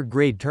entire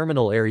Great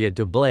Terminal area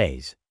to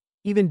blaze.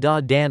 Even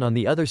Da Dan on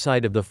the other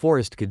side of the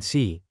forest could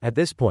see. At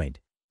this point,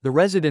 the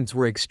residents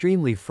were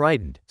extremely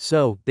frightened,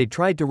 so they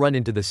tried to run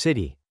into the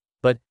city.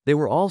 But they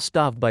were all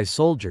stopped by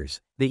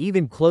soldiers. They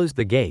even closed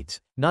the gates,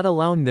 not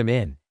allowing them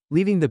in,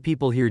 leaving the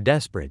people here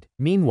desperate.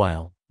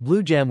 Meanwhile,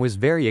 Blue Jam was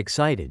very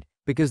excited,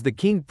 because the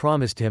king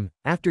promised him,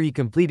 after he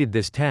completed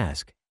this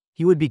task,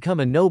 he would become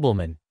a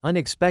nobleman.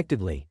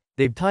 Unexpectedly,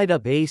 they've tied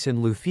up Ace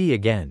and Luffy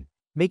again,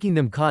 making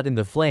them caught in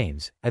the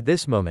flames. At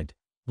this moment,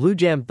 Blue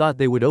Jam thought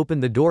they would open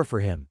the door for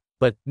him,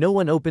 but no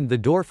one opened the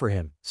door for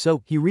him,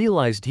 so he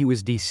realized he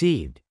was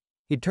deceived.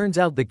 It turns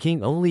out the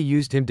king only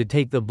used him to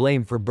take the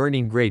blame for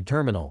burning Great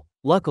Terminal.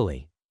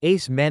 Luckily,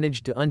 Ace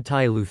managed to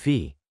untie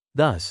Luffy.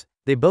 Thus,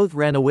 they both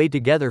ran away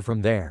together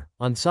from there.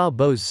 On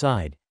Sabo's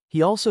side,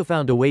 he also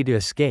found a way to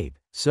escape,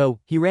 so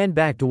he ran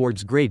back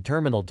towards Great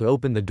Terminal to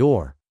open the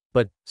door.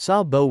 But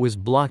Sabo was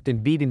blocked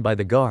and beaten by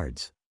the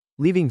guards,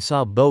 leaving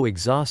Sabo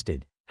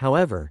exhausted.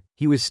 However,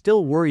 he was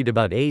still worried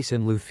about Ace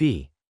and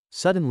Luffy.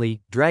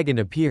 Suddenly, Dragon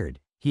appeared.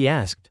 He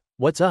asked,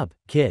 "What's up,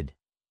 kid?"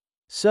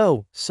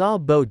 So,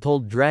 Sabo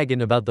told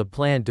Dragon about the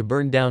plan to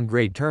burn down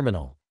Great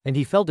Terminal, and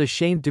he felt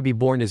ashamed to be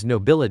born as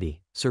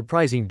nobility,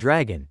 surprising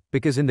Dragon,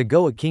 because in the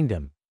Goa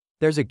Kingdom,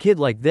 there's a kid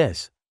like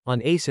this.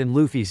 On Ace and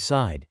Luffy's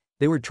side,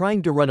 They were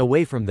trying to run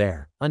away from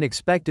there.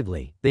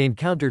 Unexpectedly, they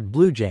encountered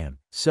Blue Jam,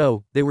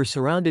 so they were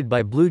surrounded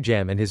by Blue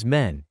Jam and his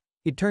men.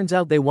 It turns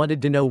out they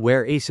wanted to know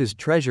where Ace's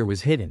treasure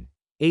was hidden.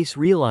 Ace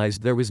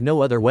realized there was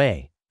no other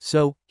way,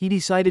 so he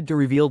decided to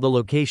reveal the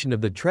location of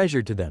the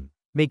treasure to them,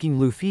 making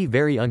Luffy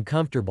very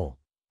uncomfortable.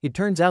 It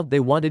turns out they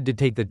wanted to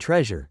take the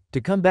treasure,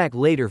 to come back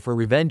later for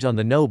revenge on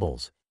the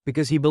nobles,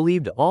 because he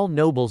believed all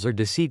nobles are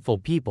deceitful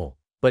people,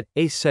 but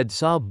Ace said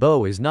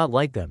Sabo is not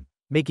like them,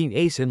 making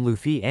Ace and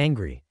Luffy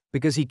angry,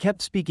 because he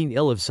kept speaking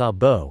ill of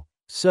Sabo.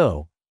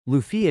 So,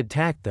 Luffy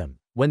attacked them.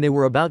 When they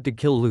were about to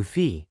kill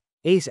Luffy,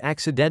 Ace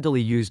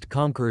accidentally used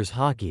Conqueror's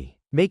Haki,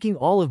 making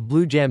all of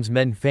Blue Jam's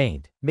men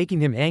faint,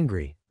 making him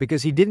angry,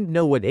 because he didn't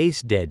know what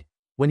Ace did.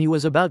 When he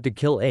was about to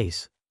kill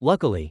Ace,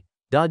 luckily,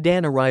 Da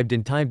Dan arrived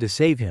in time to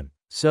save him,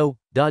 so,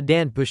 Da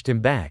Dan pushed him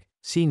back,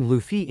 seeing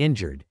Luffy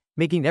injured,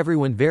 making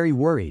everyone very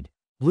worried.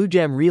 Blue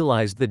Jam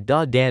realized that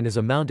Da Dan is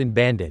a mountain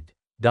bandit.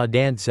 Da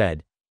Dan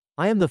said,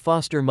 "I am the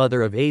foster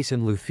mother of Ace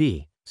and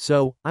Luffy,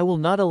 so, I will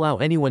not allow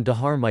anyone to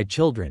harm my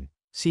children."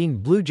 Seeing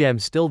Blue Jam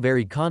still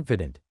very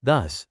confident,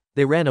 thus,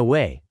 they ran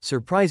away.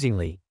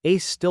 Surprisingly,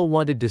 Ace still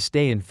wanted to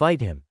stay and fight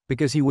him,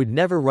 because he would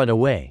never run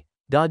away.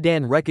 Da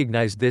Dan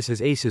recognized this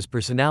as Ace's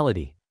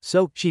personality,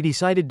 so she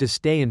decided to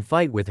stay and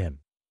fight with him.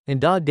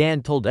 And Da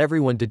Dan told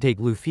everyone to take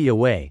Luffy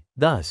away.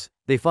 Thus,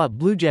 they fought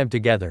Blue Jam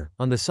together.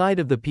 On the side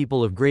of the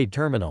people of Great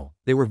Terminal,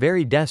 they were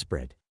very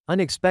desperate.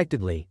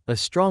 Unexpectedly, a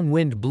strong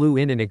wind blew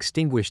in and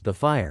extinguished the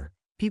fire.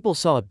 People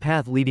saw a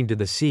path leading to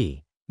the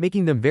sea,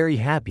 making them very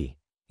happy.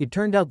 It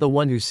turned out the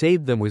one who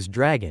saved them was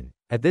Dragon.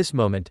 At this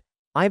moment,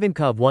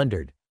 Ivankov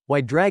wondered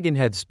why Dragon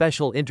had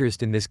special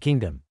interest in this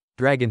kingdom.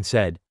 Dragon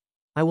said,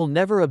 "I will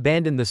never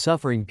abandon the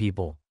suffering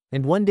people,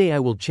 and one day I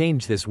will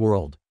change this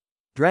world."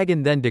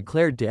 Dragon then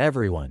declared to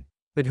everyone,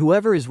 "But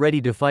whoever is ready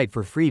to fight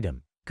for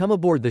freedom, come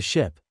aboard the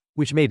ship,"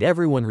 which made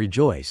everyone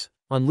rejoice.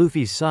 On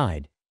Luffy's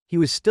side, he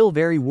was still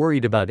very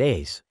worried about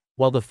Ace.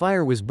 While the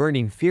fire was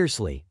burning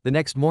fiercely, the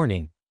next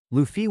morning,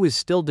 Luffy was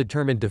still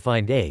determined to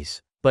find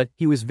Ace, but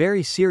he was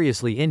very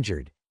seriously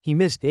injured. He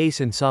missed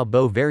Ace and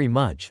Sabo very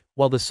much.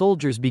 While the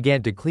soldiers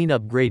began to clean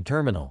up Great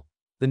Terminal,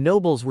 the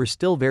nobles were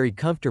still very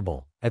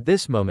comfortable. At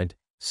this moment,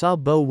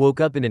 Sabo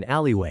woke up in an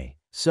alleyway,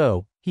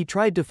 so he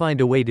tried to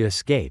find a way to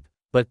escape,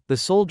 but the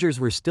soldiers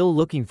were still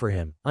looking for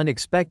him.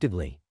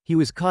 Unexpectedly, he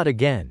was caught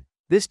again,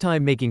 this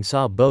time making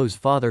Sabo's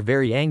father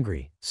very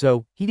angry,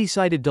 so he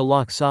decided to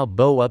lock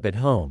Sabo up at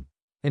home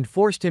and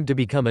forced him to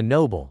become a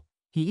noble.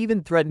 He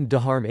even threatened to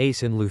harm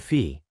Ace and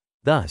Luffy.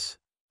 Thus,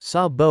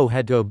 Sabo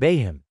had to obey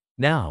him.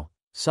 Now,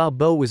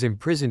 Sabo was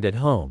imprisoned at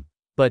home,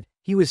 but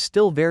he was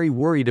still very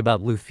worried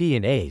about Luffy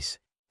and Ace,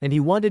 and he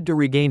wanted to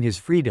regain his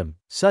freedom.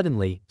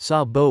 Suddenly,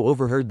 Sabo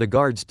overheard the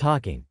guards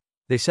talking.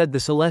 They said the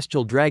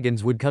celestial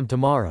dragons would come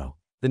tomorrow.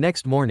 The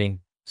next morning,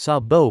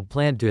 Sabo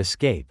planned to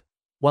escape.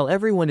 While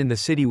everyone in the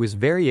city was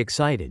very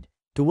excited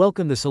to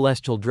welcome the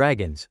celestial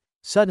dragons,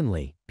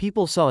 suddenly,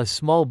 people saw a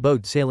small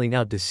boat sailing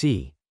out to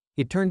sea.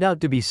 It turned out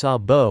to be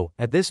Sabo.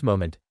 At this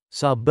moment,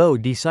 Sabo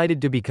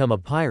decided to become a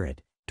pirate,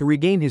 to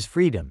regain his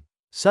freedom.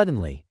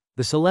 Suddenly,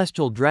 the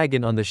celestial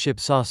dragon on the ship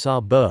saw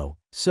Sabo,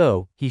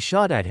 so he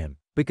shot at him,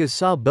 because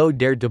Sabo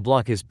dared to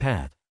block his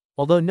path,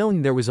 although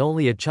knowing there was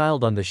only a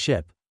child on the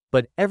ship.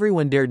 But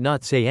everyone dared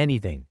not say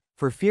anything,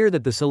 for fear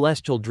that the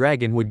celestial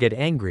dragon would get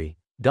angry.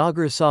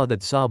 Dogra saw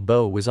that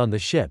Sabo was on the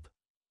ship,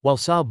 while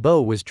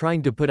Sabo was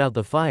trying to put out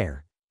the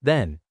fire.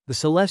 Then, the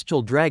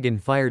celestial dragon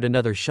fired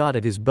another shot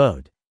at his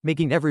boat,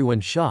 making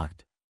everyone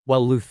shocked.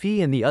 While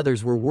Luffy and the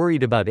others were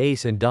worried about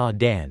Ace and Da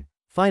Dan,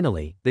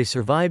 finally, they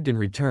survived and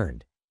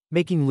returned,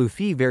 making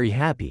Luffy very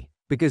happy,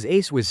 because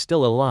Ace was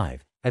still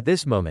alive. At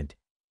this moment,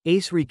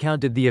 Ace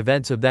recounted the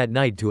events of that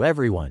night to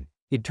everyone.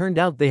 It turned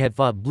out they had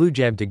fought Blue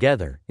Jam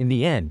together. In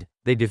the end,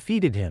 they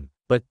defeated him,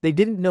 but they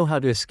didn't know how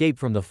to escape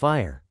from the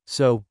fire,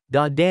 so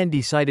Da Dan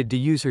decided to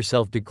use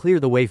herself to clear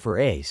the way for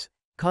Ace,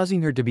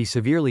 causing her to be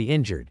severely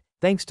injured.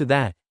 Thanks to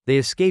that, they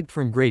escaped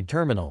from Great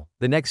Terminal.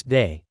 The next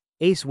day,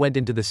 Ace went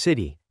into the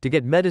city to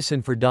get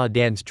medicine for Da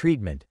Dan's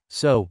treatment,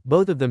 so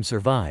both of them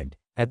survived.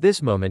 At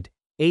this moment,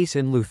 Ace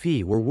and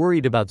Luffy were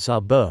worried about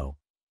Sabo.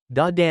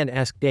 Da Dan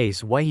asked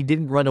Ace why he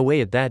didn't run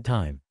away at that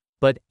time,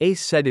 but Ace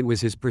said it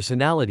was his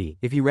personality.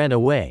 If he ran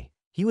away,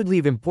 he would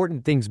leave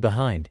important things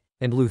behind,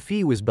 and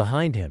Luffy was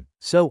behind him,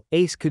 so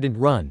Ace couldn't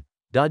run.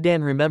 Da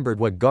Dan remembered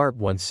what Garp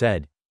once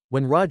said: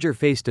 when Roger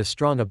faced a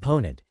strong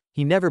opponent,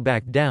 he never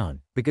backed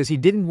down, because he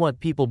didn't want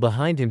people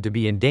behind him to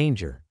be in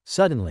danger.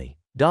 Suddenly,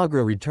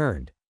 Dogra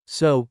returned,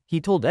 so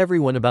he told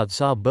everyone about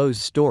Sabo's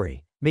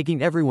story,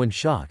 making everyone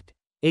shocked.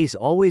 Ace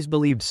always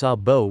believed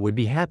Sabo would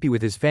be happy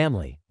with his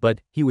family, but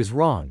he was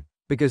wrong,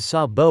 because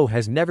Sabo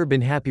has never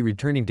been happy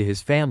returning to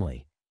his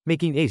family,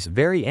 making Ace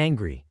very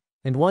angry,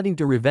 and wanting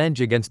to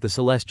revenge against the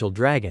celestial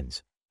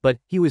dragons. But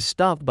he was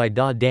stopped by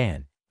Da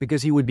Dan,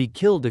 because he would be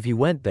killed if he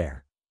went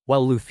there,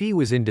 while Luffy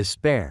was in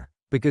despair,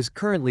 because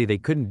currently they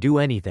couldn't do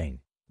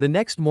anything. The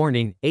next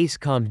morning, Ace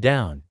calmed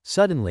down.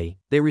 Suddenly,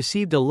 they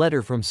received a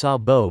letter from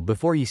Sabo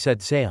before he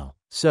set sail,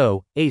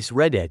 so Ace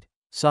read it.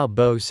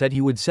 Sabo said he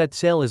would set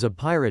sail as a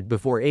pirate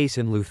before Ace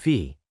and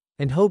Luffy,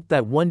 and hoped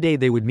that one day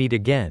they would meet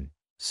again.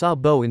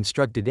 Sabo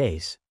instructed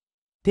Ace.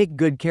 Take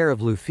good care of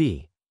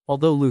Luffy.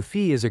 Although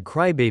Luffy is a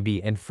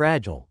crybaby and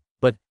fragile,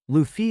 but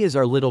Luffy is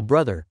our little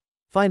brother.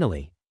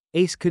 Finally,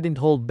 Ace couldn't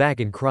hold back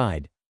and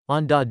cried.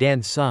 On Da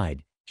Dan's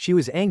side, she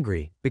was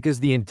angry because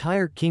the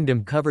entire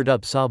kingdom covered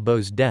up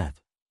Sabo's death,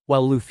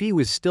 while Luffy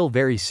was still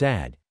very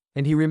sad,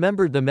 and he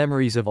remembered the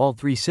memories of all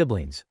three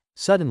siblings.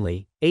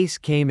 Suddenly, Ace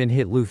came and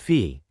hit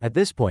Luffy. At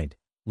this point,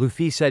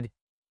 Luffy said,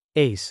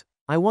 Ace,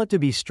 I want to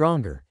be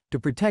stronger, to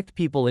protect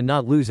people and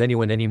not lose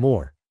anyone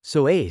anymore.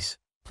 So Ace,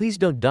 please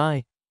don't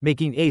die,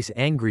 making Ace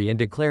angry and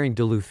declaring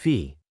to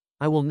Luffy,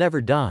 I will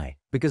never die,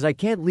 because I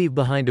can't leave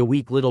behind a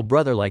weak little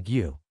brother like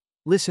you.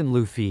 Listen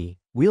Luffy,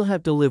 we'll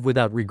have to live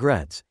without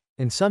regrets,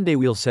 and someday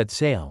we'll set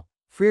sail,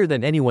 freer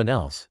than anyone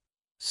else.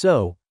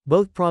 So,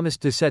 both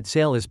promised to set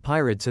sail as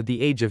pirates at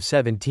the age of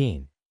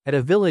 17, at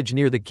a village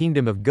near the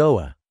kingdom of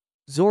Goa.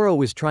 Zoro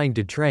was trying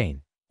to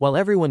train, while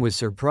everyone was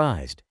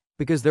surprised,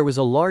 because there was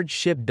a large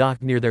ship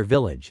docked near their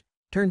village.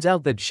 Turns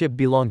out that ship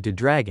belonged to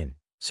Dragon,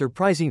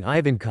 surprising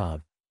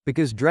Ivankov,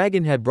 because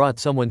Dragon had brought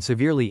someone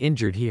severely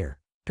injured here.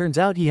 Turns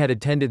out he had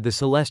attended the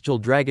Celestial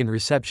Dragon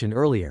reception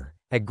earlier,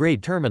 at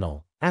Great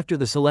Terminal. After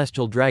the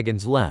Celestial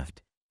Dragons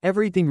left,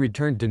 everything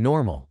returned to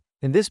normal,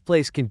 and this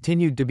place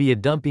continued to be a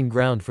dumping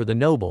ground for the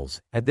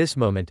nobles. At this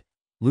moment,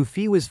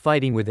 Luffy was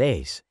fighting with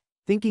Ace,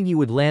 thinking he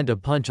would land a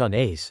punch on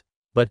Ace,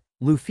 but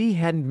Luffy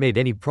hadn't made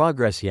any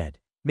progress yet,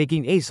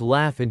 making Ace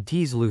laugh and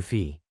tease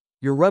Luffy.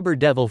 Your rubber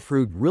devil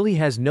fruit really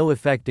has no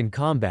effect in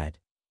combat,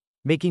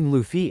 making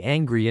Luffy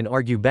angry and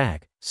argue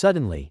back.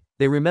 Suddenly,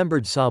 they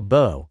remembered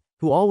Sabo,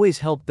 who always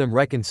helped them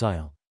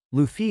reconcile.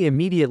 Luffy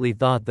immediately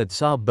thought that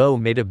Sabo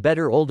made a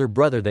better older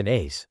brother than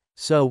Ace,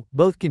 so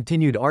both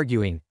continued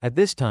arguing. At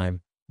this time,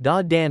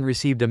 Da Dan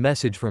received a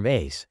message from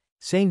Ace,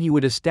 saying he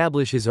would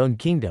establish his own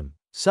kingdom.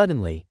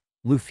 Suddenly,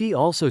 Luffy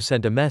also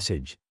sent a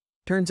message.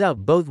 Turns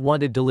out both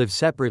wanted to live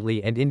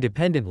separately and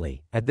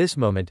independently. At this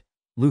moment,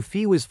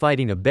 Luffy was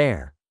fighting a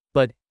bear,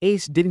 but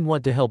Ace didn't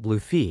want to help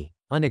Luffy.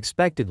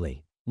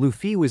 Unexpectedly,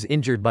 Luffy was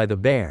injured by the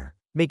bear,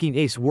 making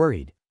Ace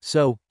worried,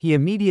 so he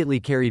immediately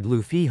carried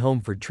Luffy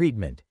home for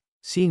treatment.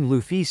 Seeing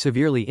Luffy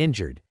severely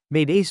injured,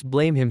 made Ace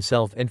blame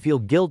himself and feel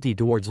guilty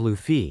towards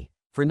Luffy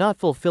for not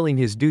fulfilling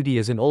his duty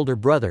as an older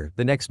brother.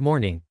 The next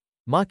morning,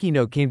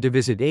 Makino came to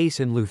visit Ace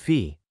and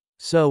Luffy,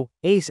 so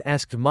Ace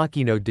asked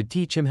Makino to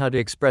teach him how to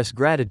express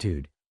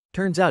gratitude.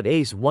 Turns out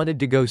Ace wanted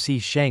to go see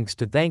Shanks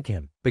to thank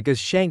him, because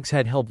Shanks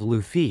had helped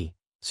Luffy,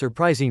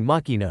 surprising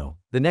Makino.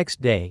 The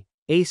next day,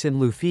 Ace and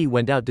Luffy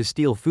went out to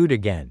steal food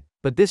again,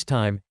 but this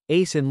time,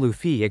 Ace and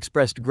Luffy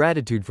expressed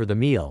gratitude for the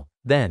meal.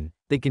 Then,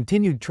 they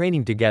continued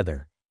training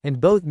together,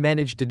 and both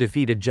managed to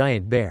defeat a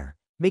giant bear,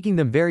 making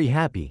them very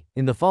happy.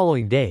 In the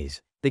following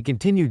days, they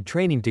continued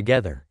training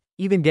together,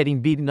 even getting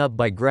beaten up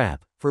by Grap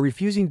for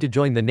refusing to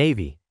join the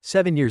Navy.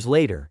 7 years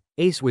later,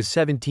 Ace was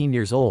 17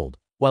 years old,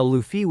 while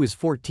Luffy was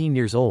 14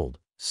 years old.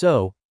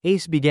 So,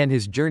 Ace began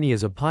his journey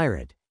as a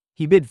pirate.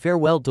 He bid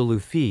farewell to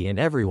Luffy and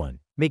everyone,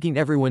 making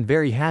everyone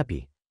very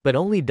happy, but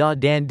only Da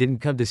Dan didn't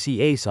come to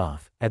see Ace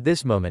off. At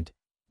this moment,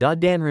 Da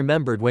Dan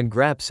remembered when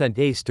Grap sent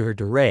Ace to her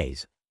to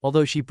raise,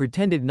 although she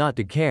pretended not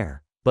to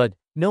care, but,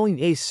 knowing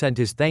Ace sent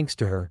his thanks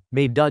to her,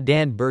 made Da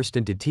Dan burst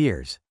into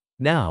tears.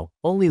 Now,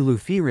 only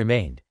Luffy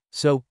remained,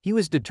 so he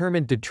was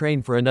determined to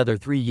train for another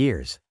 3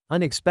 years.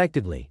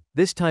 Unexpectedly,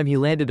 this time he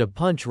landed a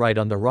punch right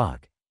on the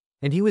rock,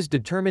 and he was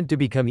determined to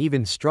become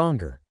even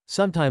stronger.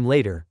 Sometime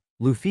later,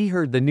 Luffy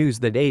heard the news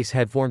that Ace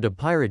had formed a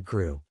pirate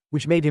crew,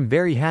 which made him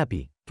very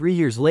happy. 3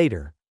 years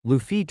later,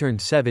 Luffy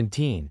turned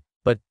 17,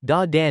 but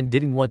Da Dan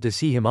didn't want to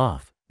see him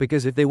off,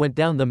 because if they went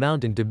down the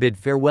mountain to bid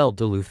farewell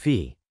to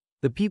Luffy,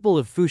 the people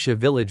of Fuchsia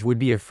village would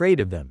be afraid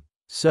of them.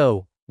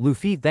 So,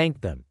 Luffy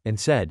thanked them, and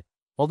said,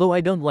 although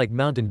I don't like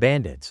mountain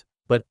bandits,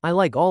 but I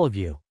like all of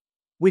you.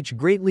 Which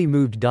greatly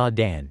moved Da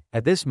Dan.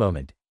 At this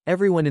moment,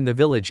 everyone in the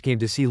village came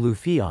to see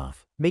Luffy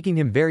off, making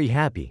him very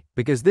happy,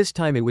 because this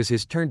time it was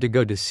his turn to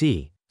go to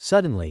sea.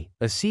 Suddenly,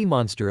 a sea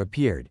monster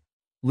appeared.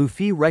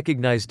 Luffy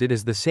recognized it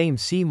as the same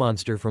sea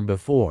monster from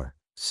before.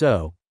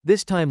 So,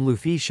 this time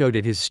Luffy showed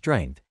it his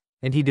strength,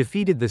 and he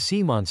defeated the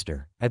sea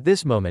monster. At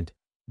this moment,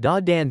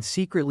 Da Dan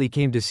secretly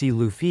came to see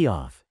Luffy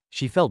off.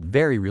 She felt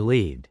very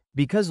relieved,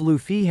 because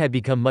Luffy had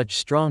become much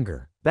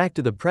stronger. Back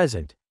to the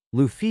present,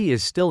 Luffy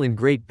is still in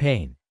great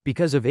pain,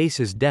 because of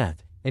Ace's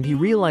death, and he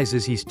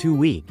realizes he's too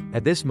weak.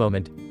 At this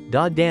moment,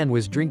 Da Dan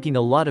was drinking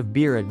a lot of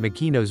beer at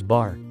Makino's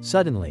bar.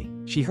 Suddenly,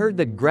 she heard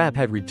that Grap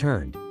had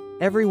returned.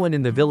 Everyone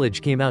in the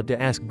village came out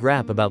to ask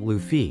Grap about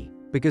Luffy,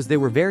 because they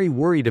were very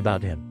worried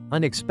about him.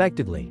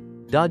 Unexpectedly,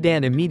 Da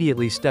Dan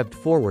immediately stepped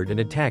forward and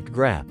attacked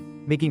Grap,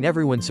 making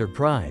everyone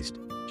surprised.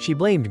 She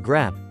blamed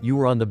Grap, you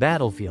were on the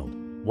battlefield.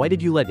 Why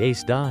did you let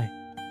Ace die?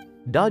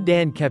 Da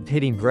Dan kept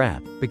hitting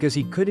Grap, because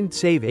he couldn't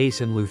save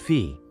Ace and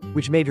Luffy,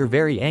 which made her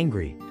very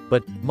angry,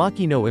 but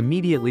Makino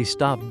immediately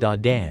stopped Da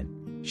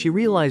Dan. She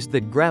realized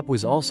that Grap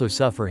was also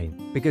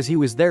suffering, because he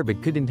was there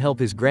but couldn't help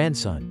his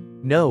grandson.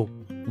 No,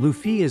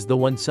 Luffy is the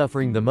one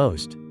suffering the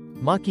most.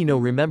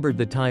 Makino remembered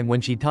the time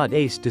when she taught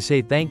Ace to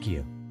say thank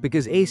you.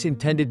 because Ace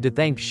intended to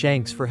thank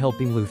Shanks for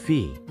helping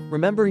Luffy.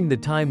 Remembering the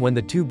time when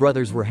the two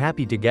brothers were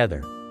happy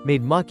together,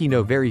 made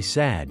Makino very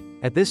sad.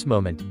 At this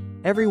moment,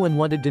 everyone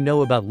wanted to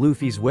know about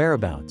Luffy's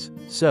whereabouts,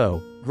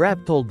 so,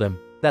 Grap told them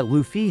that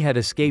Luffy had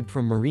escaped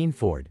from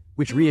Marineford,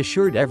 which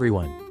reassured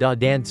everyone.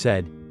 Dan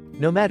said,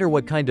 "No matter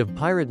what kind of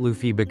pirate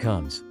Luffy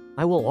becomes,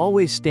 I will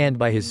always stand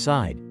by his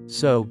side,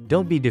 so,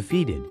 don't be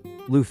defeated."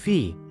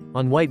 Luffy,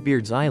 on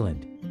Whitebeard's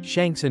island.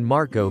 Shanks and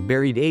Marco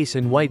buried Ace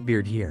and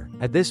Whitebeard here.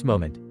 At this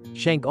moment,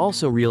 Shank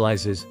also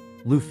realizes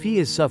Luffy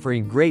is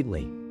suffering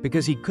greatly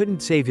because he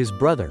couldn't save his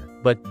brother,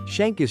 but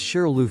Shank is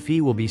sure Luffy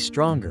will be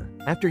stronger.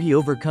 After he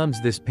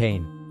overcomes this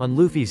pain, on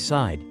Luffy's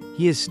side,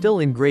 he is still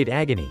in great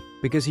agony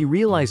because he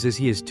realizes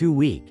he is too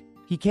weak.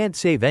 He can't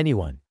save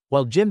anyone,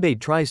 while Jinbei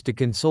tries to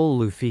console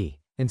Luffy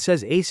and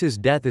says Ace's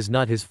death is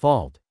not his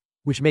fault,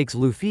 which makes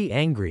Luffy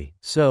angry,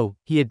 so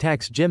he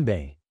attacks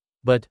Jinbei.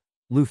 But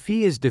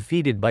Luffy is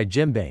defeated by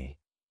Jinbei.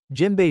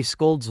 Jinbei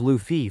scolds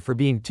Luffy for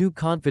being too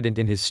confident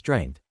in his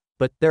strength,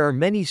 but there are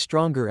many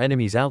stronger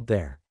enemies out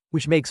there,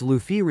 which makes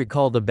Luffy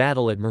recall the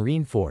battle at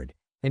Marineford,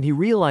 and he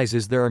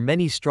realizes there are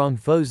many strong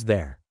foes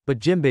there. But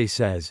Jinbei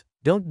says,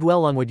 "Don't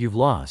dwell on what you've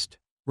lost.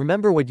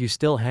 Remember what you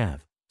still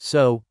have."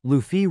 So,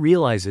 Luffy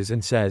realizes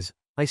and says,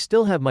 "I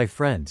still have my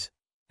friends."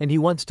 And he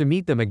wants to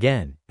meet them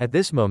again. At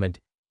this moment,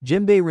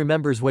 Jinbei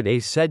remembers what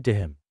Ace said to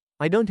him.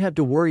 "I don't have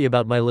to worry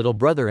about my little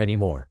brother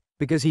anymore,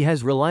 because he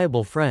has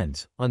reliable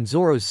friends." On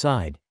Zoro's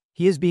side,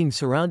 he is being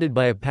surrounded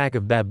by a pack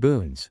of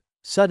baboons.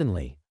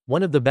 Suddenly,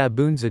 one of the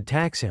baboons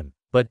attacks him,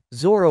 but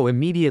Zoro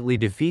immediately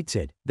defeats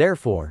it.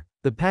 Therefore,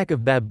 the pack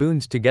of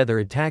baboons together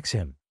attacks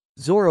him.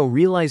 Zoro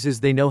realizes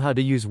they know how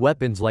to use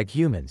weapons like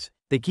humans.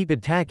 They keep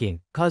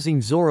attacking,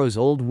 causing Zoro's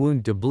old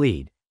wound to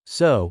bleed.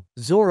 So,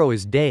 Zoro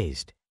is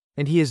dazed,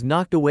 and he is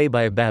knocked away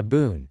by a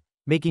baboon,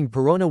 making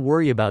Perona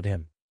worry about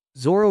him.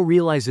 Zoro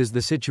realizes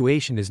the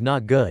situation is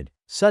not good.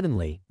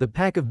 Suddenly, the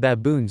pack of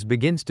baboons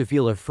begins to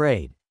feel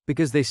afraid,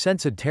 because they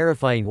sense a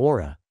terrifying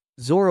aura.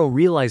 Zoro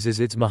realizes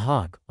it's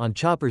Mihawk. On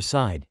Chopper's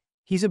side,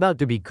 he's about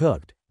to be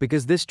cooked,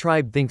 because this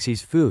tribe thinks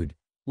he's food.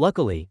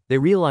 Luckily, they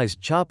realize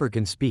Chopper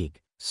can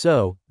speak,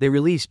 so, they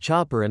release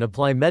Chopper and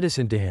apply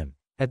medicine to him.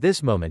 At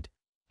this moment,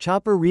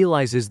 Chopper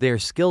realizes they are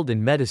skilled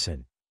in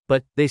medicine,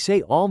 but they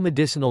say all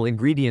medicinal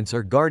ingredients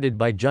are guarded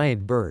by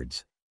giant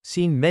birds.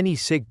 Seeing many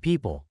sick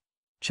people,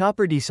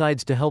 Chopper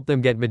decides to help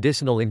them get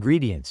medicinal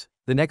ingredients.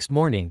 The next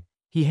morning,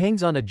 he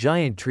hangs on a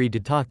giant tree to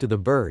talk to the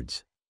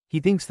birds. He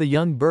thinks the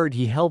young bird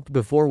he helped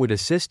before would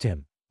assist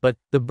him, but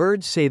the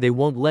birds say they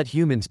won't let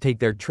humans take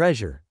their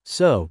treasure,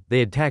 so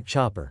they attack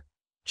Chopper.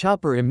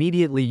 Chopper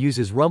immediately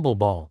uses Rumble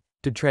Ball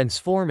to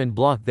transform and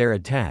block their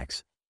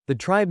attacks. The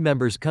tribe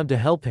members come to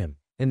help him,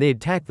 and they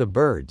attack the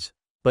birds,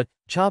 but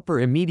Chopper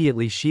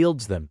immediately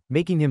shields them,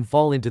 making him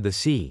fall into the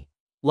sea.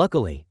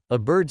 Luckily, a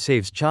bird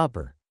saves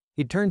Chopper.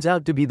 It turns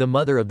out to be the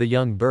mother of the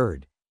young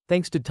bird.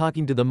 Thanks to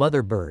talking to the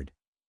mother bird,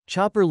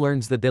 Chopper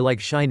learns that they like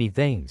shiny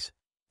things.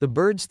 The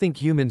birds think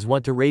humans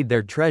want to raid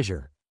their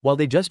treasure, while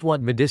they just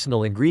want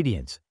medicinal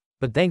ingredients.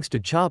 But thanks to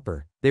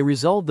Chopper, they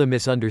resolve the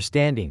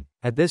misunderstanding.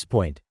 At this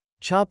point,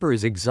 Chopper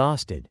is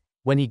exhausted.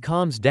 When he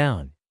calms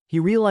down, he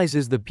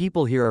realizes the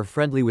people here are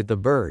friendly with the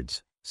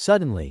birds.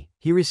 Suddenly,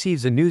 he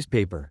receives a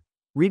newspaper.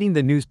 Reading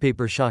the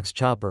newspaper shocks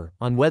Chopper.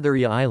 On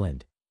Weatheria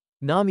Island,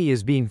 Nami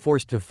is being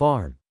forced to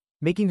farm,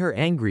 making her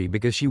angry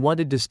because she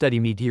wanted to study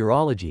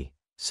meteorology.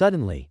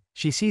 Suddenly,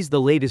 she sees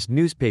the latest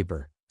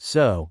newspaper,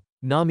 so,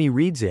 Nami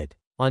reads it.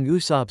 On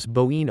Usopp's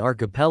Boeing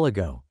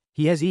archipelago,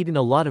 he has eaten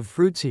a lot of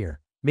fruits here,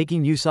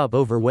 making Usopp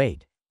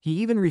overweight. He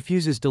even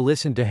refuses to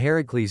listen to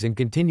Heracles and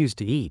continues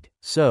to eat,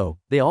 so,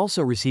 they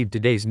also receive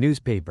today's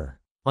newspaper.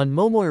 On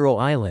Momoiro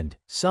Island,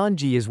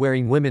 Sanji is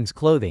wearing women's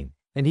clothing,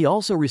 and he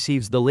also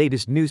receives the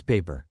latest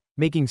newspaper,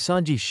 making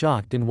Sanji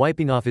shocked and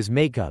wiping off his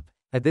makeup.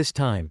 At this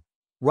time,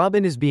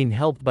 Robin is being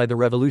helped by the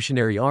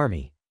Revolutionary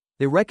Army.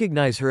 They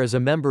recognize her as a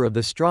member of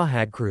the Straw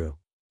Hat crew,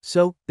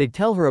 so, they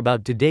tell her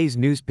about today's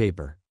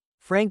newspaper.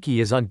 Frankie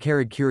is on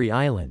Karakuri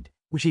Island,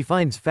 which he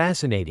finds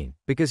fascinating,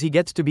 because he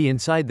gets to be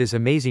inside this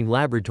amazing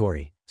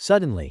laboratory.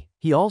 Suddenly,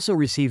 he also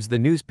receives the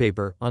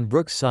newspaper. On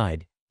Brook's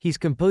side, he's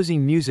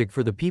composing music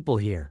for the people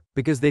here,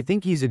 because they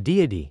think he's a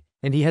deity,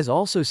 and he has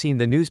also seen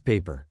the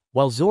newspaper.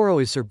 While Zoro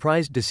is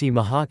surprised to see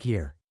Mihawk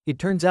here, it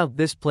turns out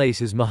this place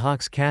is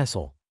Mihawk's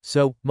castle.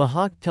 So,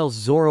 Mihawk tells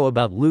Zoro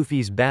about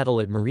Luffy's battle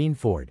at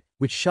Marineford,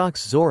 which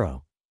shocks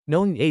Zoro,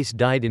 knowing Ace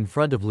died in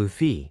front of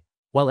Luffy,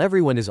 while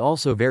everyone is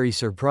also very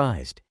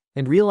surprised,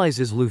 and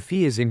realizes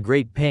Luffy is in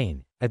great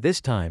pain. At this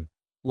time,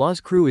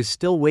 Law's crew is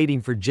still waiting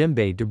for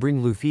Jinbei to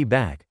bring Luffy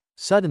back.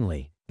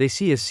 Suddenly, they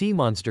see a sea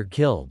monster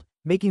killed,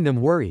 making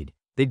them worried.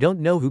 They don't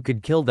know who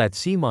could kill that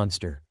sea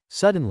monster.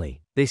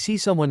 Suddenly, they see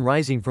someone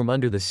rising from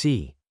under the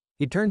sea.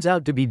 It turns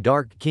out to be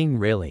Dark King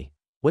Rayleigh.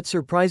 What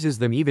surprises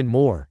them even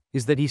more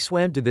is that he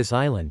swam to this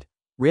island.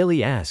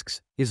 Rayleigh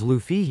asks, "Is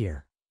Luffy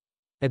here?"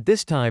 At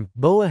this time,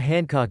 Boa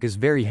Hancock is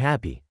very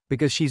happy,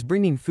 because she's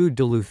bringing food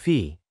to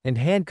Luffy, and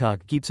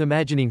Hancock keeps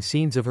imagining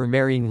scenes of her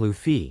marrying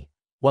Luffy.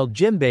 While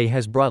Jinbei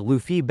has brought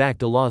Luffy back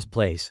to Law's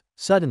place,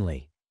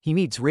 suddenly, he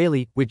meets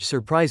Rayleigh, which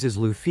surprises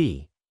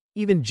Luffy.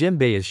 Even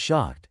Jinbei is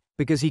shocked,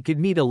 because he could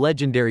meet a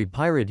legendary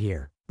pirate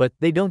here, but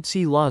they don't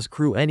see Law's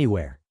crew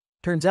anywhere.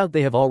 Turns out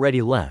they have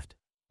already left.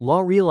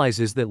 Law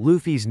realizes that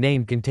Luffy's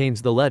name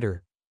contains the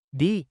letter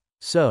D,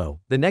 so,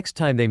 the next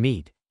time they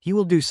meet, he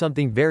will do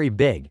something very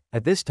big.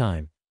 At this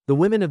time, the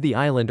women of the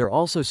island are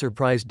also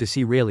surprised to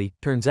see Rayleigh.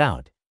 Turns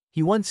out,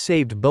 he once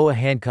saved Boa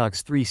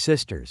Hancock's 3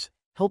 sisters,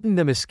 helping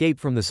them escape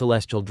from the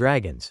celestial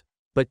dragons.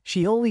 But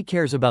she only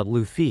cares about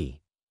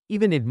Luffy,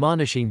 even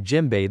admonishing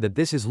Jinbei that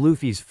this is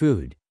Luffy's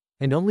food,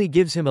 and only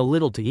gives him a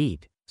little to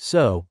eat.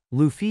 So,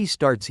 Luffy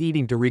starts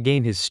eating to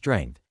regain his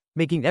strength,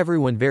 making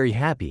everyone very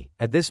happy.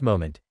 At this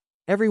moment,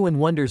 everyone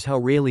wonders how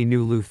Rayleigh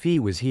knew Luffy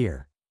was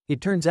here.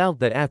 It turns out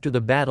that after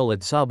the battle at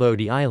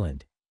Sabaody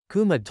Island,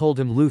 Kuma told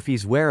him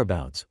Luffy's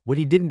whereabouts. What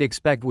he didn't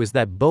expect was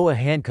that Boa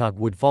Hancock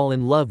would fall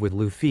in love with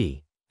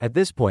Luffy. At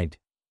this point,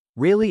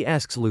 Rayleigh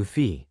asks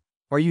Luffy,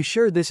 "Are you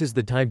sure this is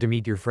the time to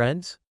meet your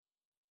friends?"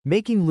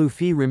 Making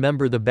Luffy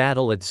remember the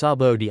battle at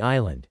Sabaody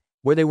Island,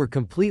 where they were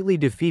completely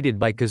defeated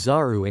by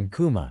Kizaru and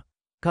Kuma,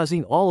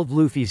 causing all of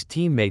Luffy's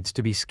teammates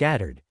to be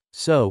scattered.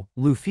 So,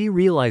 Luffy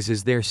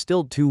realizes they're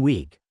still too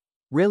weak.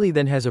 Rayleigh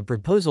then has a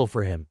proposal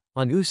for him.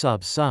 On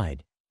Usopp's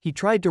side, he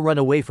tried to run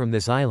away from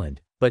this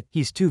island, but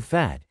he's too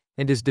fat,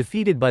 and is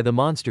defeated by the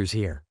monsters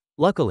here.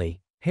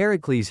 Luckily,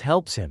 Heracles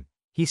helps him.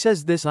 He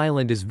says this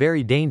island is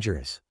very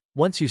dangerous.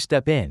 Once you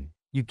step in,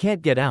 you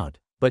can't get out.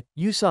 But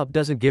Usopp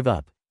doesn't give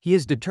up. He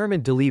is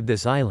determined to leave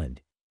this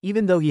island,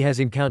 even though he has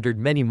encountered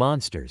many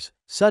monsters.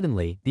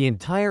 Suddenly, the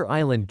entire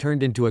island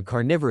turned into a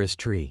carnivorous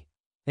tree,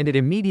 and it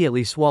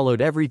immediately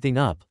swallowed everything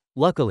up.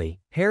 Luckily,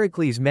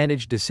 Heracles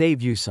managed to save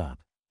Usopp.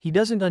 He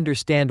doesn't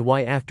understand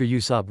why after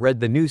Usopp read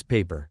the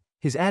newspaper,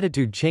 his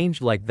attitude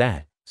changed like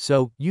that.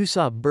 So,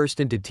 Usopp burst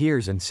into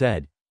tears and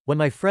said, "When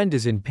my friend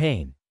is in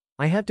pain,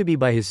 I have to be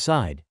by his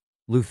side."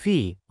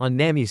 Luffy, on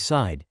Nami's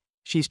side,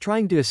 she's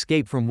trying to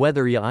escape from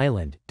Weatheria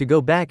Island, to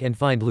go back and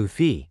find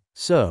Luffy.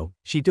 So,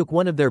 she took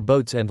one of their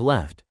boats and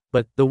left,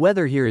 but the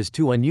weather here is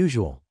too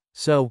unusual.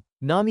 So,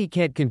 Nami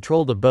can't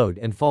control the boat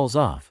and falls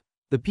off.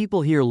 The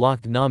people here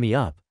locked Nami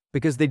up,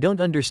 because they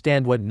don't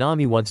understand what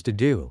Nami wants to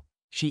do.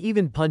 She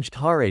even punched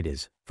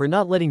Hades for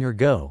not letting her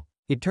go.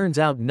 It turns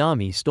out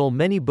Nami stole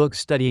many books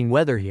studying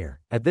weather here.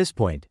 At this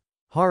point,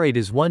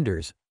 Hades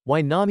wonders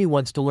why Nami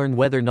wants to learn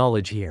weather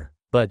knowledge here.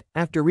 But,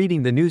 after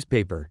reading the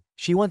newspaper,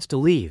 she wants to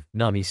leave.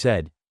 Nami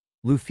said,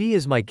 "Luffy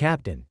is my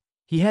captain.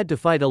 He had to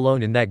fight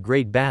alone in that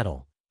great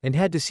battle, and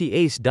had to see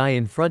Ace die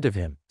in front of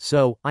him,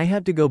 so I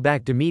have to go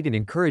back to meet and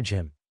encourage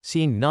him."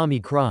 Seeing Nami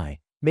cry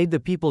made the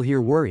people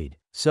here worried,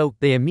 so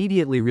they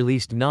immediately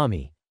released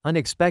Nami.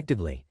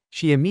 Unexpectedly,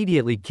 she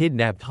immediately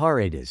kidnapped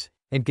Hades,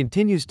 and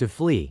continues to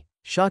flee,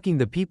 shocking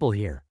the people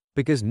here,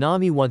 because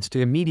Nami wants to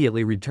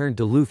immediately return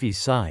to Luffy's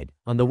side.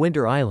 On the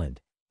Winter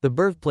Island, the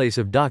birthplace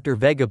of Dr.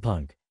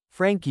 Vegapunk,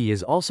 Frankie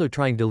is also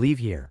trying to leave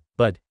here,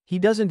 but he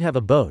doesn't have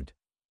a boat,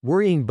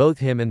 worrying both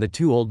him and the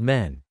 2 old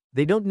men.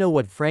 They don't know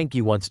what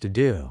Frankie wants to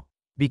do,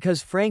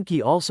 because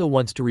Frankie also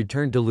wants to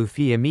return to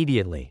Luffy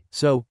immediately,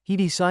 so he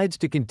decides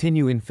to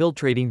continue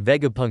infiltrating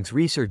Vegapunk's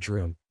research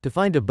room to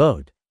find a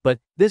boat. But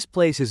this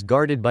place is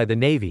guarded by the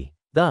Navy,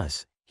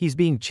 thus, he's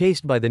being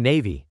chased by the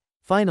Navy.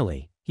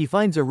 Finally, he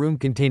finds a room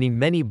containing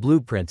many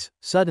blueprints.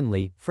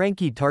 Suddenly,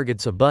 Frankie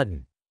targets a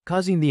button,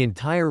 causing the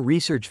entire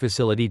research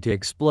facility to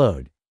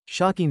explode,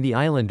 shocking the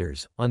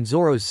islanders. On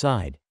Zoro's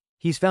side,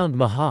 he's found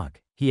Mihawk.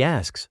 He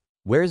asks,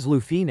 "Where's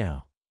Luffy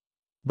now?"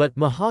 But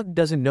Mihawk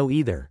doesn't know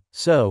either,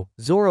 so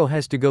Zoro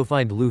has to go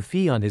find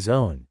Luffy on his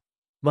own.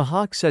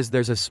 Mihawk says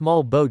there's a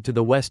small boat to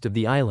the west of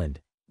the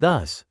island.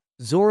 Thus,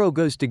 Zoro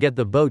goes to get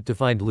the boat to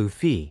find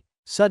Luffy.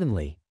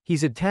 Suddenly,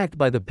 he's attacked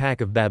by the pack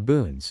of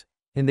baboons,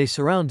 and they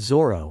surround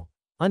Zoro.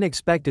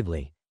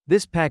 Unexpectedly,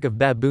 this pack of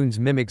baboons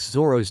mimics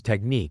Zoro's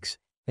techniques,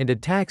 and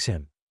attacks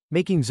him,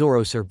 making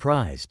Zoro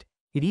surprised.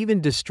 It even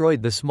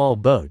destroyed the small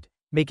boat,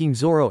 making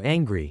Zoro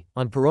angry.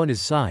 On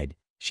Perona's side,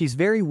 she's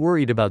very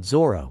worried about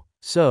Zoro,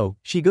 so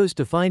she goes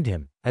to find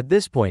him. At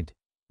this point,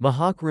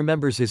 Mihawk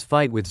remembers his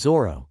fight with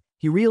Zoro.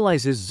 He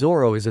realizes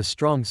Zoro is a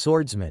strong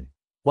swordsman.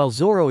 While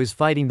Zoro is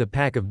fighting the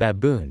pack of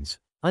baboons,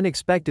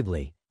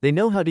 unexpectedly, they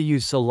know how to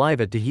use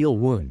saliva to heal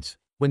wounds.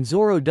 When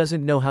Zoro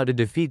doesn't know how to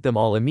defeat them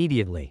all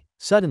immediately,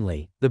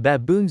 suddenly, the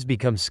baboons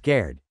become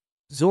scared.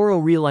 Zoro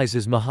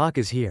realizes Mihawk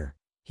is here.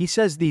 He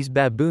says these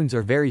baboons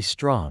are very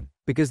strong,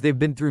 because they've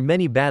been through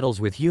many battles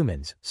with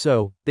humans,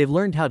 so they've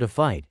learned how to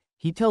fight.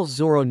 He tells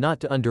Zoro not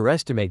to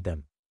underestimate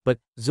them. But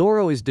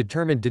Zoro is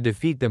determined to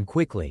defeat them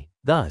quickly.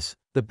 Thus,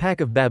 the pack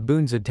of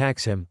baboons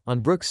attacks him. On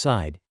Brook's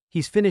side,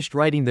 he's finished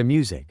writing the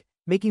music,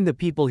 making the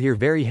people here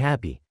very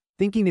happy,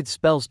 thinking it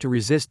spells to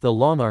resist the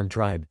Longarm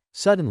tribe.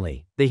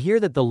 Suddenly, they hear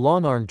that the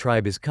Longarm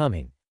tribe is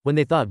coming, when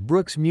they thought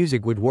Brook's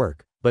music would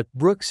work, but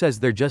Brook says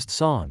they're just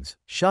songs,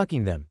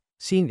 shocking them,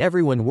 seeing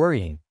everyone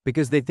worrying,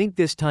 because they think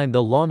this time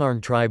the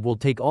Longarm tribe will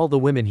take all the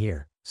women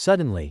here.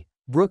 Suddenly,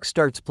 Brook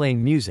starts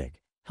playing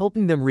music,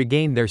 helping them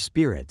regain their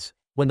spirits.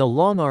 When the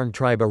Longarm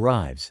tribe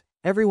arrives,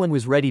 everyone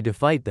was ready to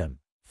fight them.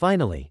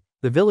 Finally,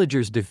 the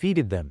villagers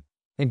defeated them,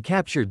 and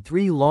captured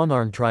 3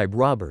 long-arm tribe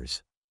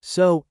robbers.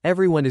 So,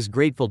 everyone is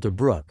grateful to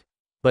Brook.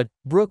 But,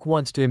 Brook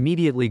wants to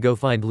immediately go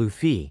find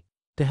Luffy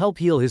to help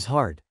heal his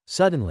heart.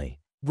 Suddenly,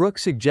 Brook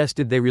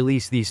suggested they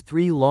release these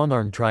 3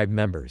 long-arm tribe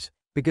members,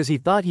 because he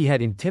thought he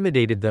had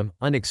intimidated them.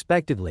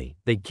 Unexpectedly,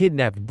 they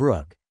kidnapped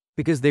Brook,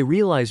 because they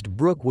realized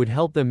Brook would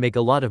help them make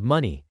a lot of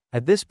money.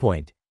 At this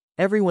point,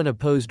 everyone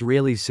opposed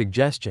Rayleigh's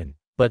suggestion,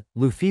 but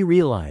Luffy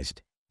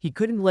realized he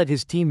couldn't let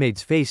his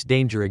teammates face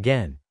danger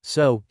again,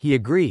 so he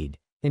agreed,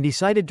 and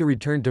decided to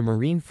return to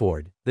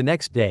Marineford. The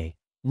next day,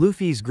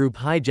 Luffy's group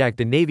hijacked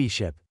a navy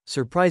ship,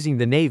 surprising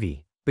the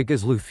navy,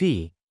 because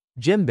Luffy,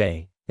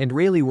 Jinbei, and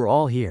Rayleigh were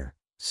all here.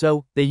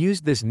 So, they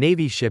used this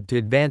navy ship to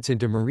advance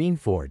into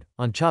Marineford.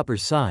 On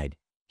Chopper's side,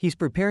 he's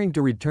preparing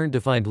to return to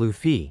find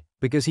Luffy,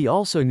 because he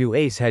also knew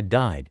Ace had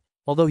died,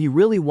 although he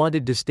really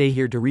wanted to stay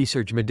here to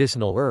research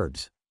medicinal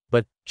herbs.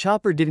 But,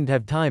 Chopper didn't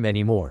have time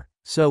anymore.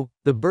 So,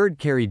 the bird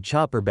carried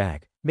Chopper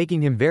back,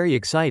 making him very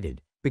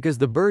excited, because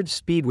the bird's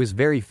speed was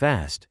very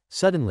fast.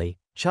 Suddenly,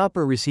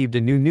 Chopper received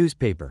a new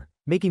newspaper,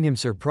 making him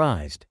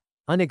surprised.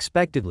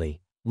 Unexpectedly,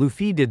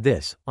 Luffy did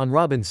this. On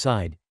Robin's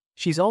side,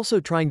 she's also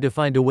trying to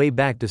find a way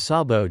back to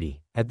Sabaody.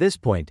 At this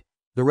point,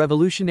 the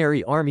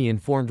Revolutionary Army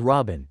informed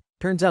Robin.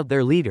 Turns out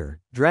their leader,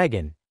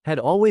 Dragon, had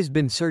always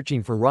been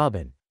searching for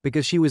Robin,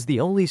 because she was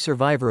the only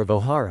survivor of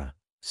Ohara.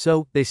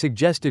 So, they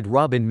suggested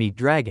Robin meet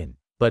Dragon.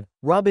 But,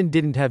 Robin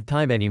didn't have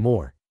time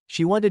anymore.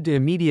 She wanted to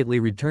immediately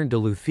return to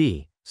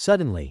Luffy.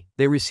 Suddenly,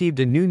 they received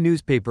a new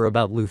newspaper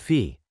about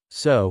Luffy.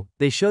 So,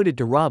 they showed it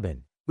to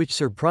Robin, which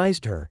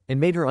surprised her and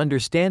made her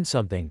understand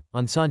something.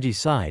 On Sanji's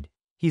side,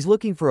 he's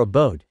looking for a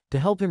boat to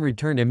help him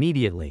return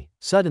immediately.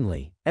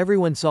 Suddenly,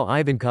 everyone saw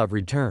Ivankov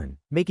return,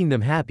 making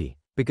them happy,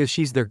 because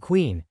she's their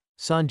queen.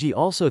 Sanji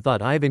also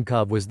thought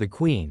Ivankov was the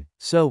queen,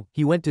 so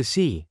he went to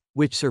see,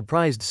 which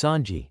surprised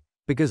Sanji,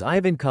 because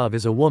Ivankov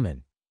is a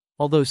woman.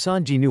 Although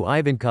Sanji knew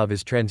Ivankov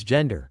is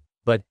transgender,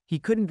 but he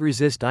couldn't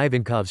resist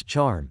Ivankov's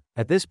charm.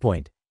 At this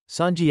point,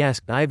 Sanji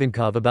asked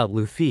Ivankov about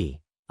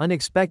Luffy.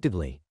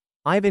 Unexpectedly,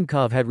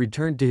 Ivankov had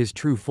returned to his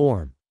true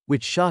form,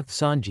 which shocked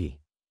Sanji.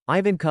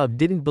 Ivankov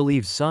didn't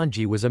believe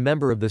Sanji was a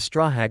member of the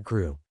Straw Hat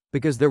crew,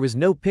 because there was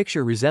no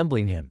picture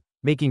resembling him,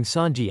 making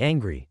Sanji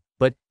angry,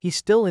 but he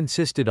still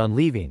insisted on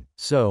leaving.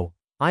 So,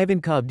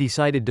 Ivankov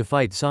decided to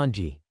fight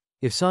Sanji.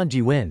 If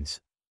Sanji wins,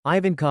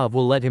 Ivankov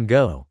will let him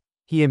go.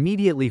 He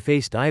immediately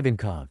faced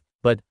Ivankov,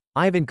 but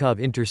Ivankov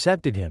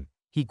intercepted him.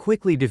 He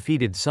quickly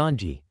defeated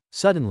Sanji.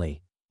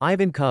 Suddenly,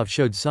 Ivankov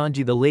showed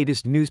Sanji the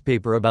latest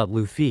newspaper about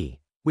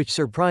Luffy, which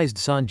surprised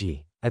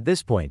Sanji. At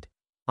this point,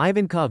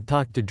 Ivankov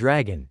talked to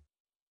Dragon.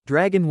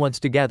 Dragon wants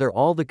to gather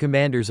all the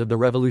commanders of the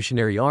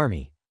Revolutionary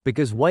Army,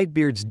 because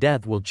Whitebeard's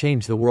death will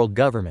change the world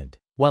government.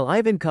 While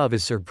Ivankov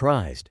is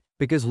surprised,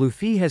 because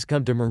Luffy has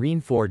come to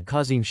Marineford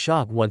causing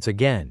shock once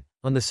again.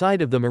 On the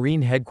side of the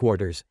Marine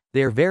headquarters,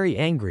 they are very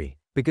angry,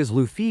 because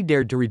Luffy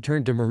dared to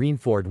return to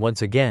Marineford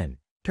once again.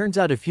 Turns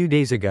out a few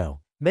days ago,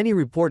 many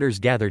reporters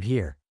gathered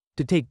here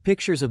to take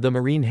pictures of the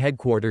Marine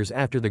headquarters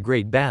after the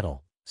Great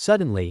Battle.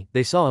 Suddenly,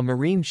 they saw a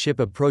Marine ship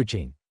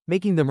approaching,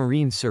 making the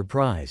Marines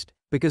surprised,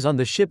 because on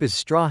the ship is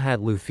Straw Hat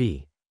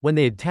Luffy. When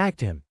they attacked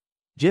him,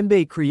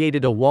 Jinbei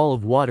created a wall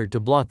of water to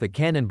block the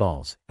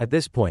cannonballs. At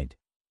this point,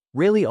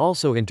 Rayleigh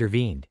also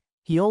intervened.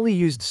 He only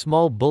used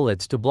small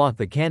bullets to block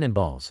the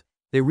cannonballs.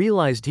 They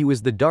realized he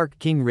was the Dark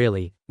King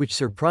Rayleigh, which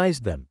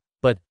surprised them.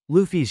 But,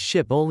 Luffy's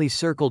ship only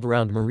circled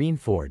around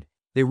Marineford.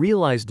 They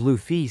realized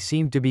Luffy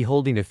seemed to be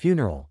holding a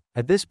funeral.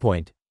 At this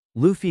point,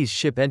 Luffy's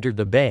ship entered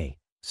the bay.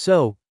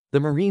 So, the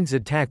Marines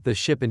attacked the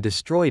ship and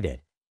destroyed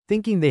it,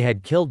 thinking they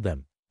had killed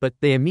them, but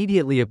they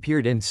immediately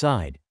appeared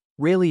inside.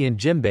 Rayleigh and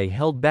Jinbei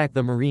held back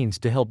the Marines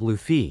to help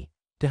Luffy,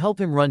 to help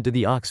him run to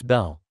the Ox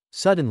Bell.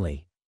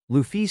 Suddenly,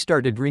 Luffy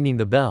started ringing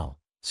the bell,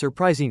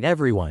 surprising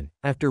everyone,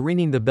 after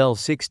ringing the bell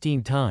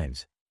 16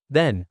 times.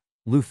 Then,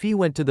 Luffy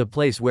went to the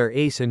place where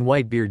Ace and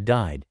Whitebeard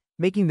died,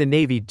 making the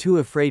Navy too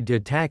afraid to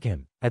attack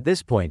him. At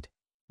this point,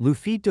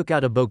 Luffy took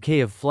out a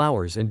bouquet of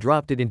flowers and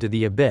dropped it into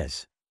the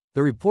abyss.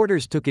 The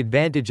reporters took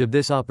advantage of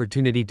this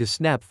opportunity to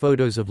snap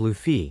photos of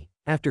Luffy.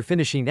 After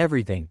finishing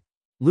everything,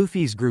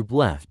 Luffy's group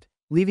left,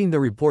 leaving the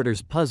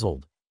reporters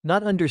puzzled,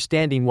 not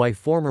understanding why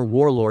former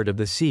warlord of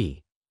the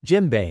sea,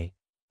 Jinbei,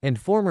 and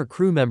former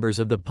crew members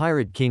of the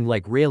Pirate King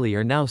like Rayleigh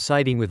are now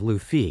siding with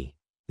Luffy.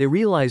 They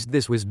realized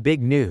this was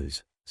big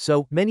news,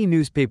 so many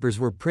newspapers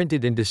were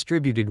printed and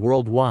distributed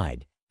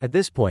worldwide. At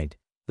this point,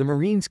 the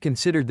Marines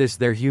considered this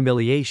their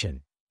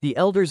humiliation. The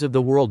elders of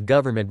the world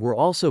government were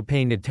also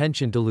paying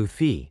attention to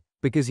Luffy,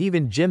 because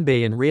even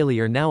Jinbei and Rayleigh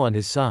are now on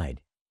his side,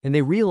 and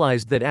they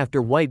realized that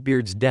after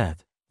Whitebeard's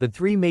death, the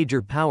 3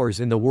 major powers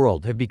in the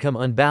world have become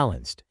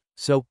unbalanced.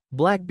 So,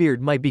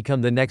 Blackbeard might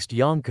become the next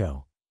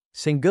Yonko.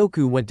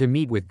 Sengoku went to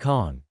meet with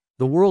Kong,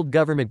 the world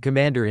government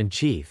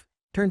commander-in-chief.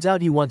 Turns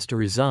out he wants to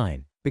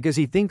resign, because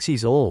he thinks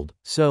he's old,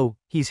 so,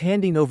 he's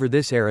handing over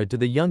this era to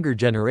the younger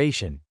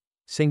generation.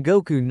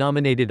 Sengoku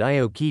nominated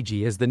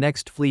Aokiji as the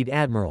next fleet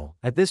admiral.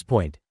 At this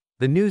point,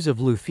 the news of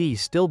Luffy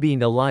still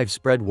being alive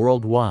spread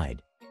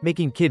worldwide,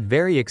 making Kid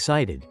very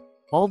excited.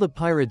 All the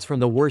pirates from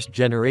the worst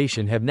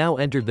generation have now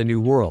entered the New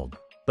World.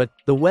 But,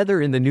 the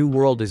weather in the New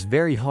World is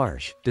very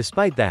harsh.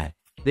 Despite that,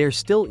 they are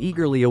still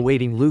eagerly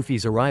awaiting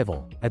Luffy's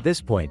arrival. At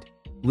this point,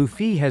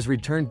 Luffy has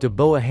returned to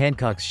Boa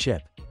Hancock's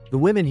ship. The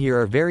women here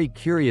are very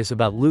curious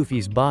about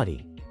Luffy's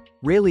body.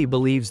 Rayleigh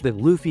believes that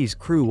Luffy's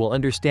crew will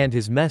understand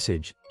his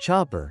message.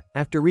 Chopper,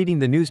 after reading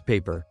the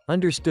newspaper,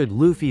 understood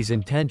Luffy's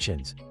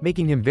intentions,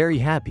 making him very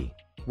happy.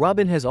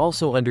 Robin has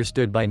also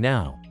understood by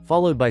now,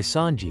 followed by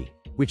Sanji,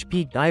 which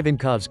piqued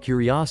Ivankov's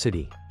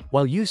curiosity,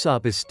 while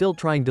Usopp is still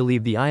trying to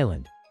leave the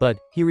island. But,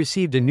 he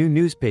received a new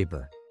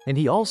newspaper, and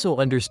he also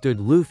understood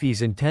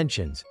Luffy's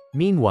intentions.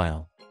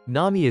 Meanwhile,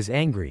 Nami is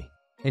angry,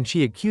 and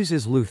she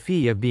accuses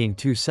Luffy of being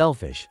too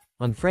selfish.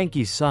 On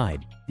Frankie's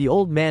side, the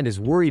old man is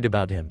worried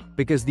about him,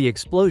 because the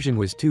explosion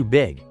was too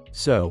big,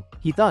 so,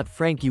 he thought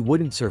Frankie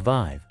wouldn't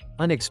survive.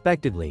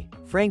 Unexpectedly,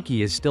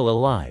 Frankie is still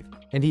alive,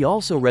 and he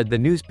also read the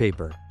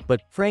newspaper,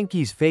 but,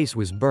 Frankie's face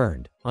was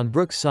burned. On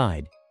Brook's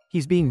side,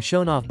 he's being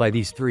shown off by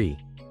these three.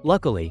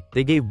 Luckily,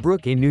 they gave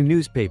Brook a new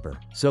newspaper,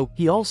 so,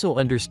 he also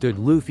understood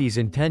Luffy's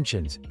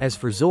intentions. As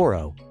for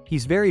Zoro,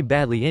 he's very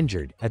badly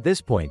injured. At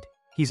this point,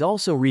 he's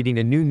also reading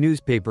a new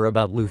newspaper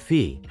about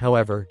Luffy.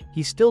 However,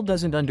 he still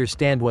doesn't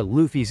understand what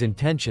Luffy's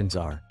intentions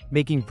are,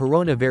 making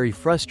Perona very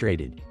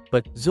frustrated.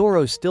 But,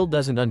 Zoro still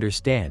doesn't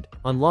understand.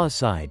 On Law's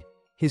side,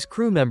 his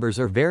crew members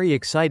are very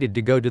excited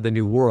to go to the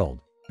New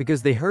World,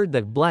 because they heard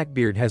that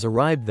Blackbeard has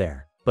arrived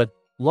there. But,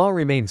 Law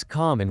remains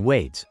calm and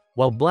waits,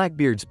 while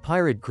Blackbeard's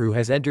pirate crew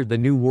has entered the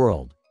New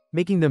World,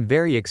 making them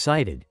very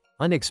excited.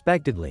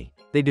 Unexpectedly,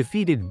 they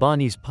defeated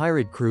Bonnie's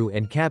pirate crew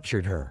and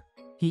captured her.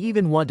 He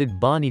even wanted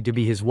Bonnie to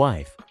be his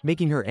wife,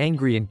 making her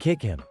angry and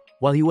kick him.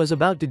 While he was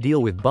about to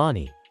deal with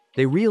Bonnie,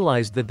 they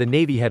realized that the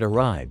Navy had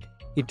arrived.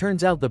 It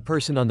turns out the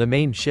person on the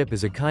main ship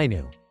is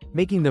Akainu,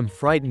 making them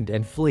frightened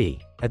and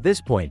flee. At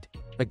this point,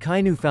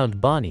 Akainu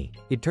found Bonnie.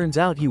 It turns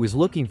out he was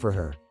looking for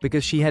her,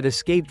 because she had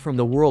escaped from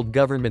the world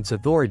government's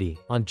authority.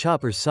 On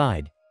Chopper's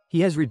side, he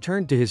has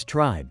returned to his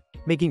tribe,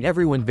 making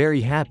everyone very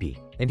happy,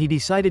 and he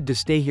decided to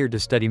stay here to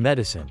study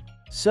medicine.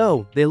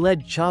 So, they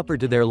led Chopper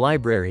to their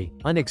library.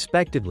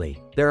 Unexpectedly,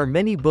 there are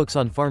many books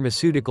on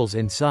pharmaceuticals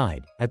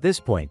inside. At this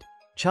point,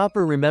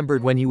 Chopper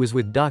remembered when he was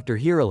with Dr.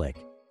 Hiralik,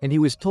 and he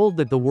was told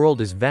that the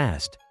world is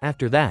vast.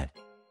 After that,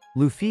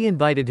 Luffy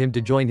invited him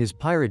to join his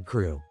pirate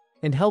crew,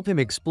 and help him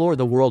explore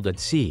the world at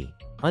sea.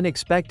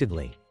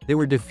 Unexpectedly, they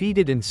were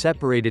defeated and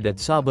separated at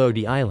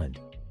Sabaody Island.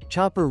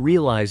 Chopper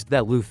realized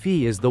that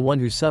Luffy is the one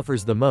who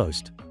suffers the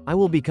most. I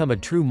will become a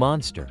true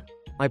monster.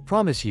 I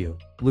promise you,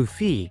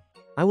 Luffy,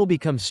 I will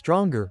become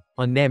stronger.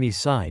 On Nami's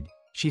side,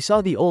 she saw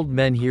the old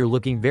men here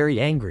looking very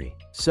angry,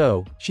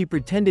 so, she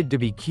pretended to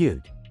be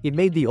cute. It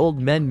made the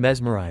old men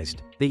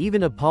mesmerized. They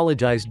even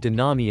apologized to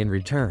Nami in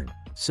return.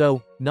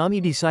 So,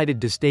 Nami decided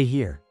to stay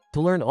here,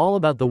 to learn all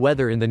about the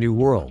weather in the New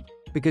World.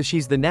 Because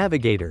she's the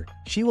navigator,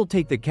 she will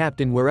take the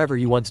captain wherever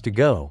he wants to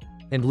go,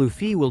 and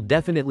Luffy will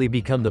definitely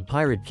become the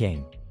pirate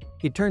king.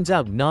 It turns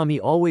out Nami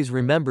always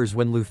remembers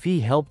when Luffy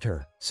helped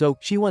her, so,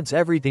 she wants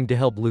everything to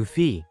help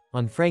Luffy.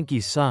 On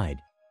Frankie's side,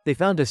 they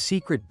found a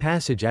secret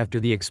passage after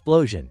the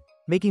explosion,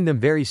 making them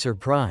very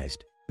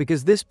surprised,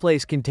 because this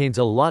place contains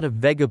a lot of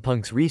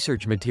Vegapunk's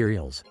research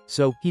materials,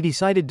 so, he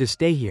decided to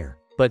stay here.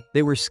 But,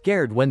 they were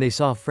scared when they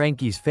saw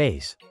Frankie's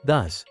face,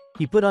 thus,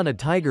 he put on a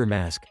tiger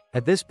mask.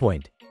 At this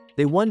point,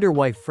 they wonder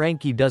why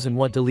Frankie doesn't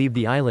want to leave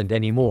the island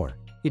anymore.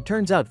 It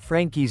turns out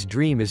Frankie's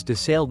dream is to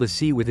sail the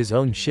sea with his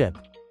own ship,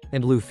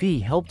 and Luffy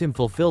helped him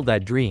fulfill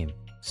that dream.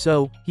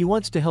 So, he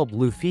wants to help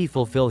Luffy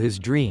fulfill his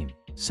dream.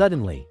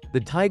 Suddenly, the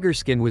tiger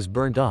skin was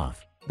burnt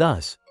off.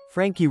 Thus,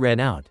 Frankie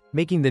ran out,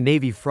 making the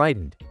Navy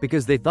frightened,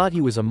 because they thought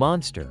he was a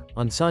monster.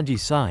 On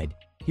Sanji's side,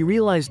 he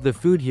realized the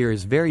food here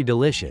is very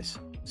delicious.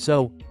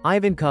 So,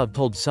 Ivankov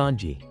told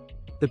Sanji,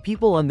 the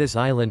people on this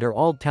island are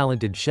all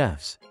talented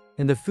chefs,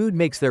 and the food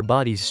makes their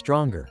bodies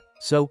stronger.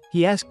 So,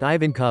 he asked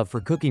Ivankov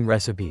for cooking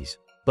recipes.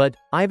 But,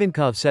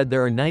 Ivankov said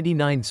there are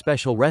 99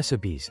 special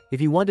recipes. If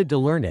he wanted to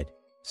learn it,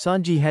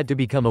 Sanji had to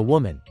become a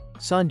woman.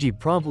 Sanji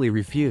promptly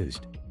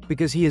refused,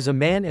 because he is a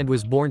man and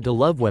was born to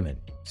love women.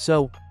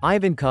 So,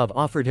 Ivankov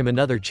offered him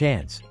another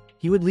chance.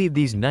 He would leave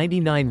these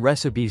 99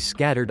 recipes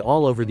scattered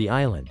all over the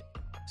island.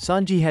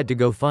 Sanji had to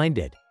go find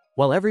it,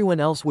 while everyone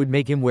else would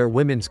make him wear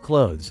women's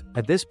clothes.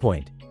 At this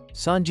point,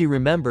 Sanji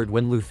remembered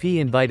when Luffy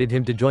invited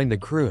him to join the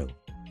crew,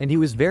 and he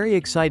was very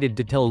excited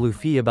to tell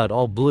Luffy about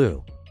All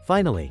Blue.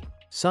 Finally,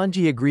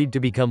 Sanji agreed to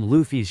become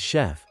Luffy's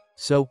chef,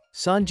 so,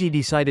 Sanji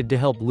decided to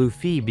help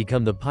Luffy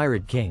become the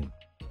Pirate King.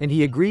 And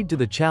he agreed to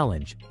the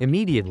challenge.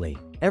 Immediately,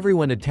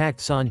 everyone attacked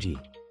Sanji,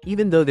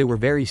 even though they were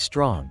very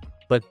strong.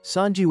 But,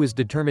 Sanji was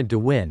determined to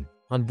win.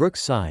 On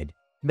Brook's side,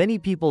 many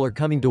people are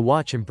coming to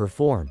watch him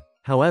perform.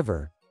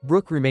 However,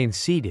 Brook remains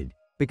seated,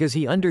 because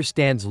he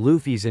understands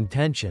Luffy's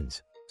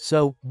intentions.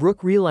 So,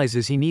 Brook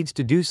realizes he needs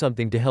to do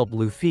something to help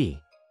Luffy.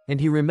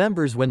 And he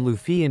remembers when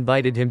Luffy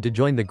invited him to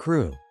join the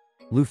crew.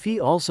 Luffy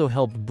also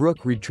helped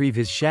Brook retrieve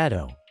his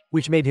shadow.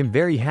 which made him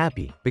very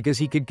happy, because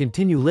he could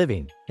continue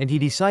living, and he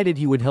decided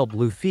he would help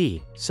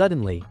Luffy.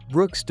 Suddenly,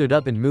 Brook stood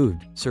up and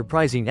moved,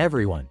 surprising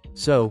everyone.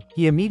 So,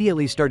 he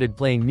immediately started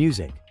playing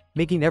music,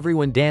 making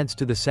everyone dance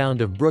to the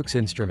sound of Brook's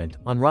instrument.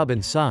 On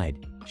Robin's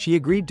side, she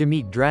agreed to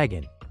meet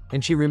Dragon,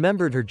 and she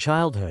remembered her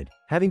childhood,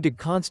 having to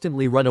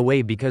constantly run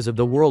away because of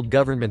the world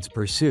government's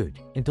pursuit,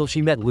 until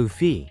she met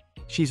Luffy.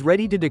 She's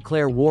ready to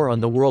declare war on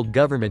the world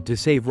government to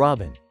save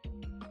Robin.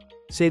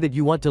 Say that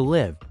you want to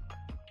live.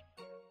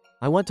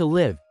 I want to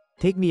live.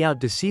 Take me out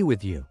to sea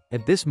with you.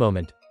 At this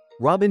moment,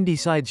 Robin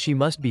decides she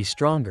must be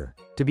stronger,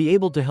 to be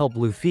able to help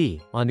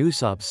Luffy. On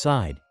Usopp's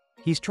side,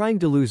 he's trying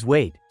to lose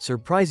weight,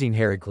 surprising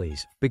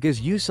Heracles, because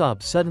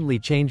Usopp suddenly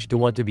changed to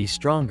want to be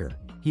stronger.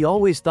 He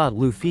always thought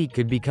Luffy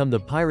could become the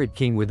Pirate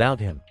King without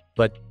him,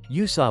 but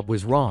Usopp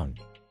was wrong.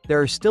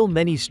 There are still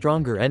many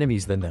stronger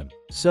enemies than them.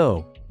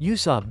 So,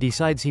 Usopp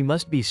decides he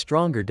must be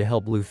stronger to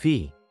help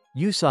Luffy.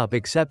 Usopp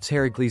accepts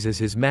Heracles as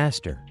his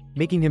master,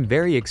 making him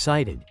very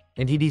excited,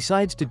 and he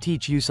decides to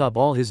teach Usopp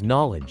all his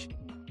knowledge.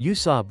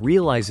 Usopp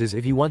realizes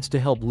if he wants to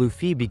help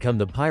Luffy become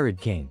the Pirate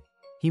King,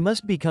 he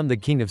must become the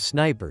King of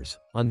Snipers.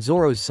 On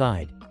Zoro's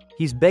side,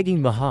 he's begging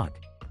Mihawk,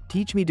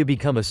 teach me to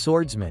become a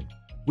swordsman,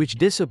 which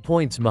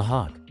disappoints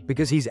Mihawk,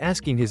 because he's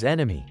asking his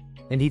enemy,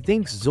 and he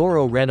thinks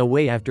Zoro ran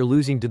away after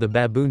losing to the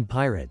baboon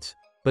pirates.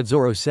 But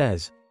Zoro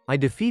says, I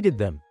defeated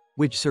them,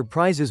 which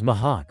surprises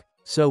Mihawk,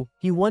 so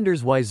he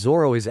wonders why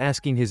Zoro is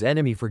asking his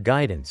enemy for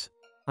guidance.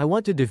 I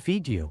want to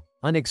defeat you.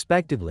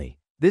 Unexpectedly,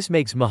 this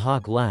makes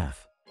Mihawk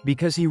laugh,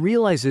 because he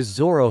realizes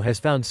Zoro has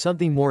found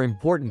something more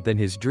important than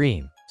his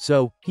dream,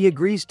 so he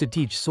agrees to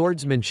teach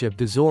swordsmanship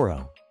to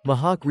Zoro.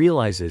 Mihawk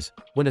realizes,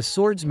 when a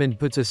swordsman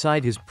puts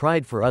aside his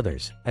pride for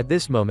others. At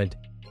this moment,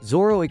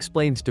 Zoro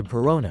explains to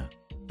Perona,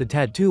 the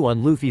tattoo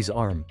on Luffy's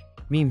arm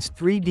means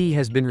 3D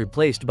has been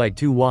replaced by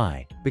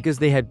 2Y, because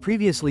they had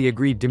previously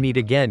agreed to meet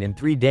again in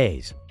 3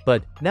 days,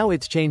 but now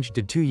it's changed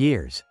to 2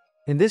 years.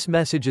 And this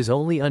message is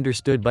only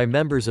understood by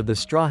members of the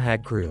Straw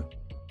Hat crew.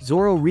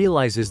 Zoro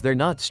realizes they're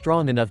not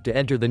strong enough to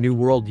enter the new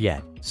world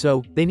yet,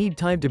 so they need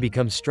time to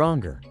become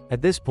stronger.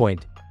 At this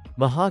point,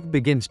 Mihawk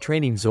begins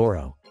training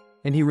Zoro,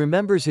 and he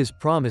remembers his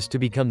promise to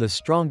become the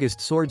strongest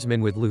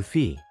swordsman with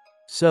Luffy.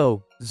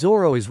 So,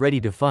 Zoro is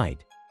ready to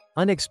fight.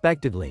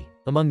 Unexpectedly,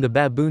 among the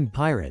baboon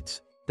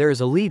pirates, there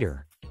is a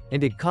leader,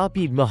 and it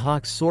copied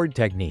Mihawk's sword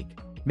technique,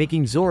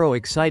 making Zoro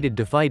excited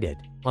to fight it.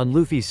 On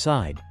Luffy's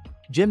side,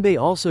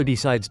 Jinbei also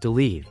decides to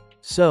leave,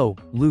 so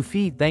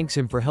Luffy thanks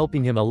him for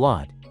helping him a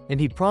lot, and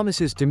he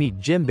promises to meet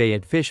Jinbei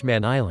at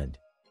Fishman Island.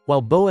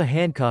 While Boa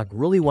Hancock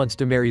really wants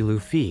to marry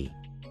Luffy,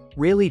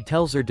 Rayleigh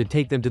tells her to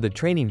take them to the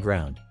training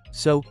ground,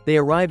 so they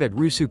arrive at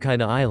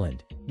Rusukaina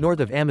Island,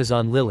 north of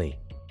Amazon Lily.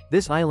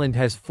 This island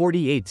has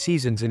 48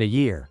 seasons in a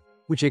year,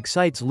 which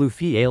excites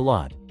Luffy a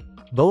lot.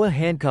 Boa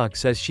Hancock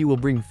says she will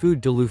bring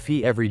food to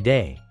Luffy every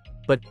day,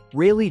 but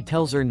Rayleigh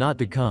tells her not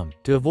to come,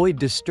 to avoid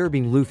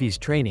disturbing Luffy's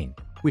training,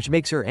 which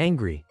makes her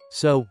angry,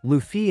 so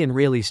Luffy and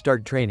Rayleigh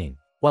start training,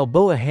 while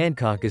Boa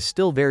Hancock is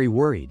still very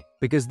worried,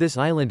 because this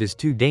island is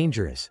too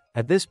dangerous.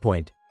 At this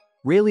point,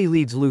 Rayleigh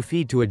leads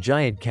Luffy to a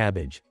giant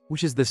cabbage,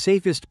 which is the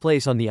safest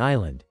place on the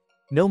island.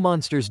 No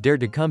monsters dare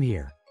to come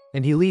here,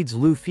 and he leads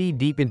Luffy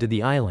deep into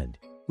the island,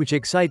 which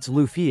excites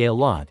Luffy a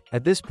lot.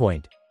 At this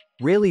point,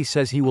 Rayleigh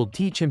says he will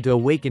teach him to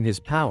awaken his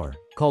power,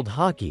 called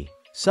Haki.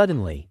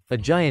 Suddenly, a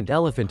giant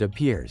elephant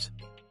appears.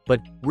 But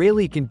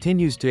Rayleigh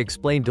continues to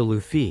explain to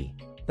Luffy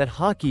that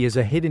Haki is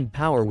a hidden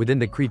power within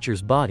the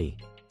creature's body.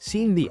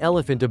 Seeing the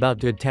elephant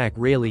about to attack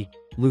Rayleigh,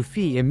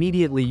 Luffy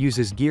immediately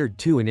uses Gear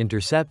 2 and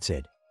intercepts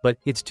it, but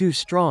it's too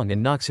strong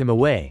and knocks him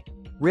away.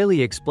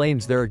 Rayleigh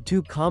explains there are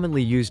 2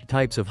 commonly used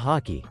types of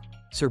Haki.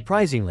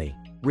 Surprisingly,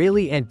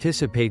 Rayleigh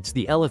anticipates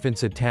the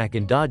elephant's attack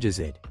and dodges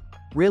it.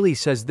 Rayleigh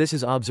says this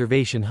is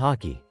observation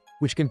Haki,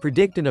 which can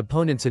predict an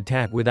opponent's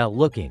attack without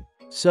looking.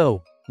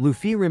 So,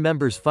 Luffy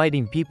remembers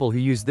fighting people who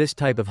use this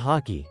type of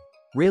Haki.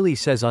 Rayleigh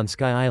says on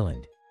Sky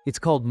Island, it's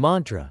called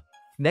Mantra.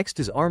 Next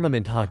is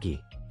Armament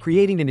Haki,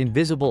 creating an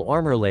invisible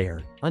armor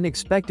layer.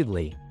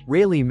 Unexpectedly,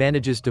 Rayleigh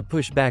manages to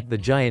push back the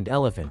giant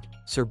elephant,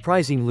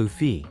 surprising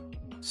Luffy.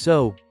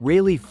 So,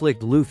 Rayleigh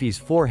flicked Luffy's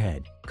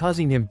forehead,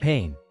 causing him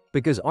pain,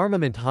 because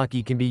Armament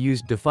Haki can be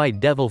used to fight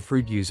Devil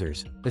Fruit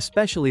users,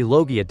 especially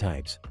Logia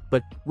types.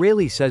 But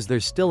Rayleigh says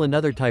there's still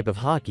another type of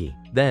Haki.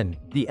 Then,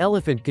 the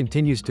elephant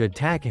continues to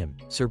attack him.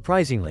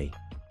 Surprisingly,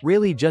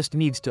 Rayleigh just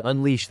needs to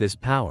unleash this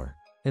power,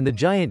 and the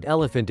giant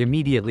elephant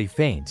immediately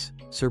faints,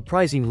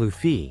 surprising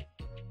Luffy.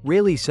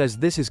 Rayleigh says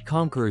this is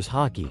Conqueror's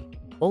Haki.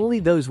 Only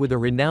those with a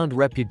renowned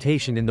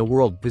reputation in the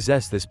world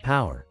possess this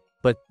power.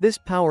 But this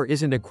power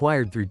isn't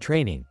acquired through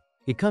training.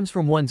 It comes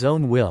from one's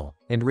own will,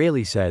 and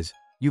Rayleigh says,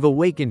 you've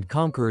awakened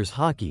Conqueror's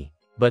Haki.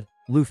 But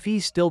Luffy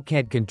still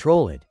can't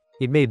control it.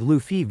 It made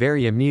Luffy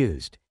very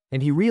amused,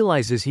 and he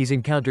realizes he's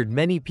encountered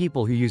many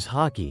people who use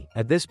Haki.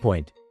 At this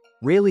point,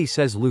 Rayleigh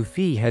says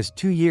Luffy has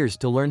 2 years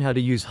to learn how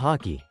to use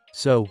Haki,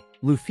 so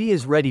Luffy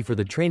is ready for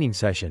the training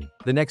session.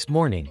 The next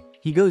morning,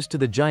 he goes to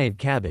the giant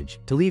cabbage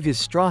to leave his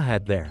straw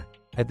hat there.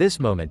 At this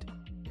moment,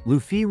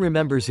 Luffy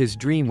remembers his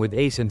dream with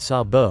Ace and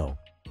Sabo.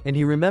 and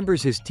he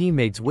remembers his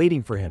teammates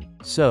waiting for him.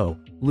 So,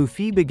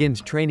 Luffy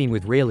begins training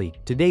with Rayleigh.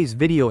 Today's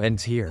video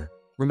ends here.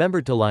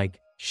 Remember to like,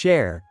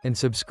 share, and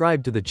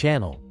subscribe to the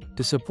channel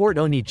to support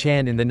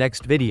Oni-chan in the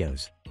next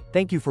videos.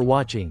 Thank you for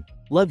watching.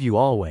 Love you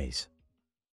always.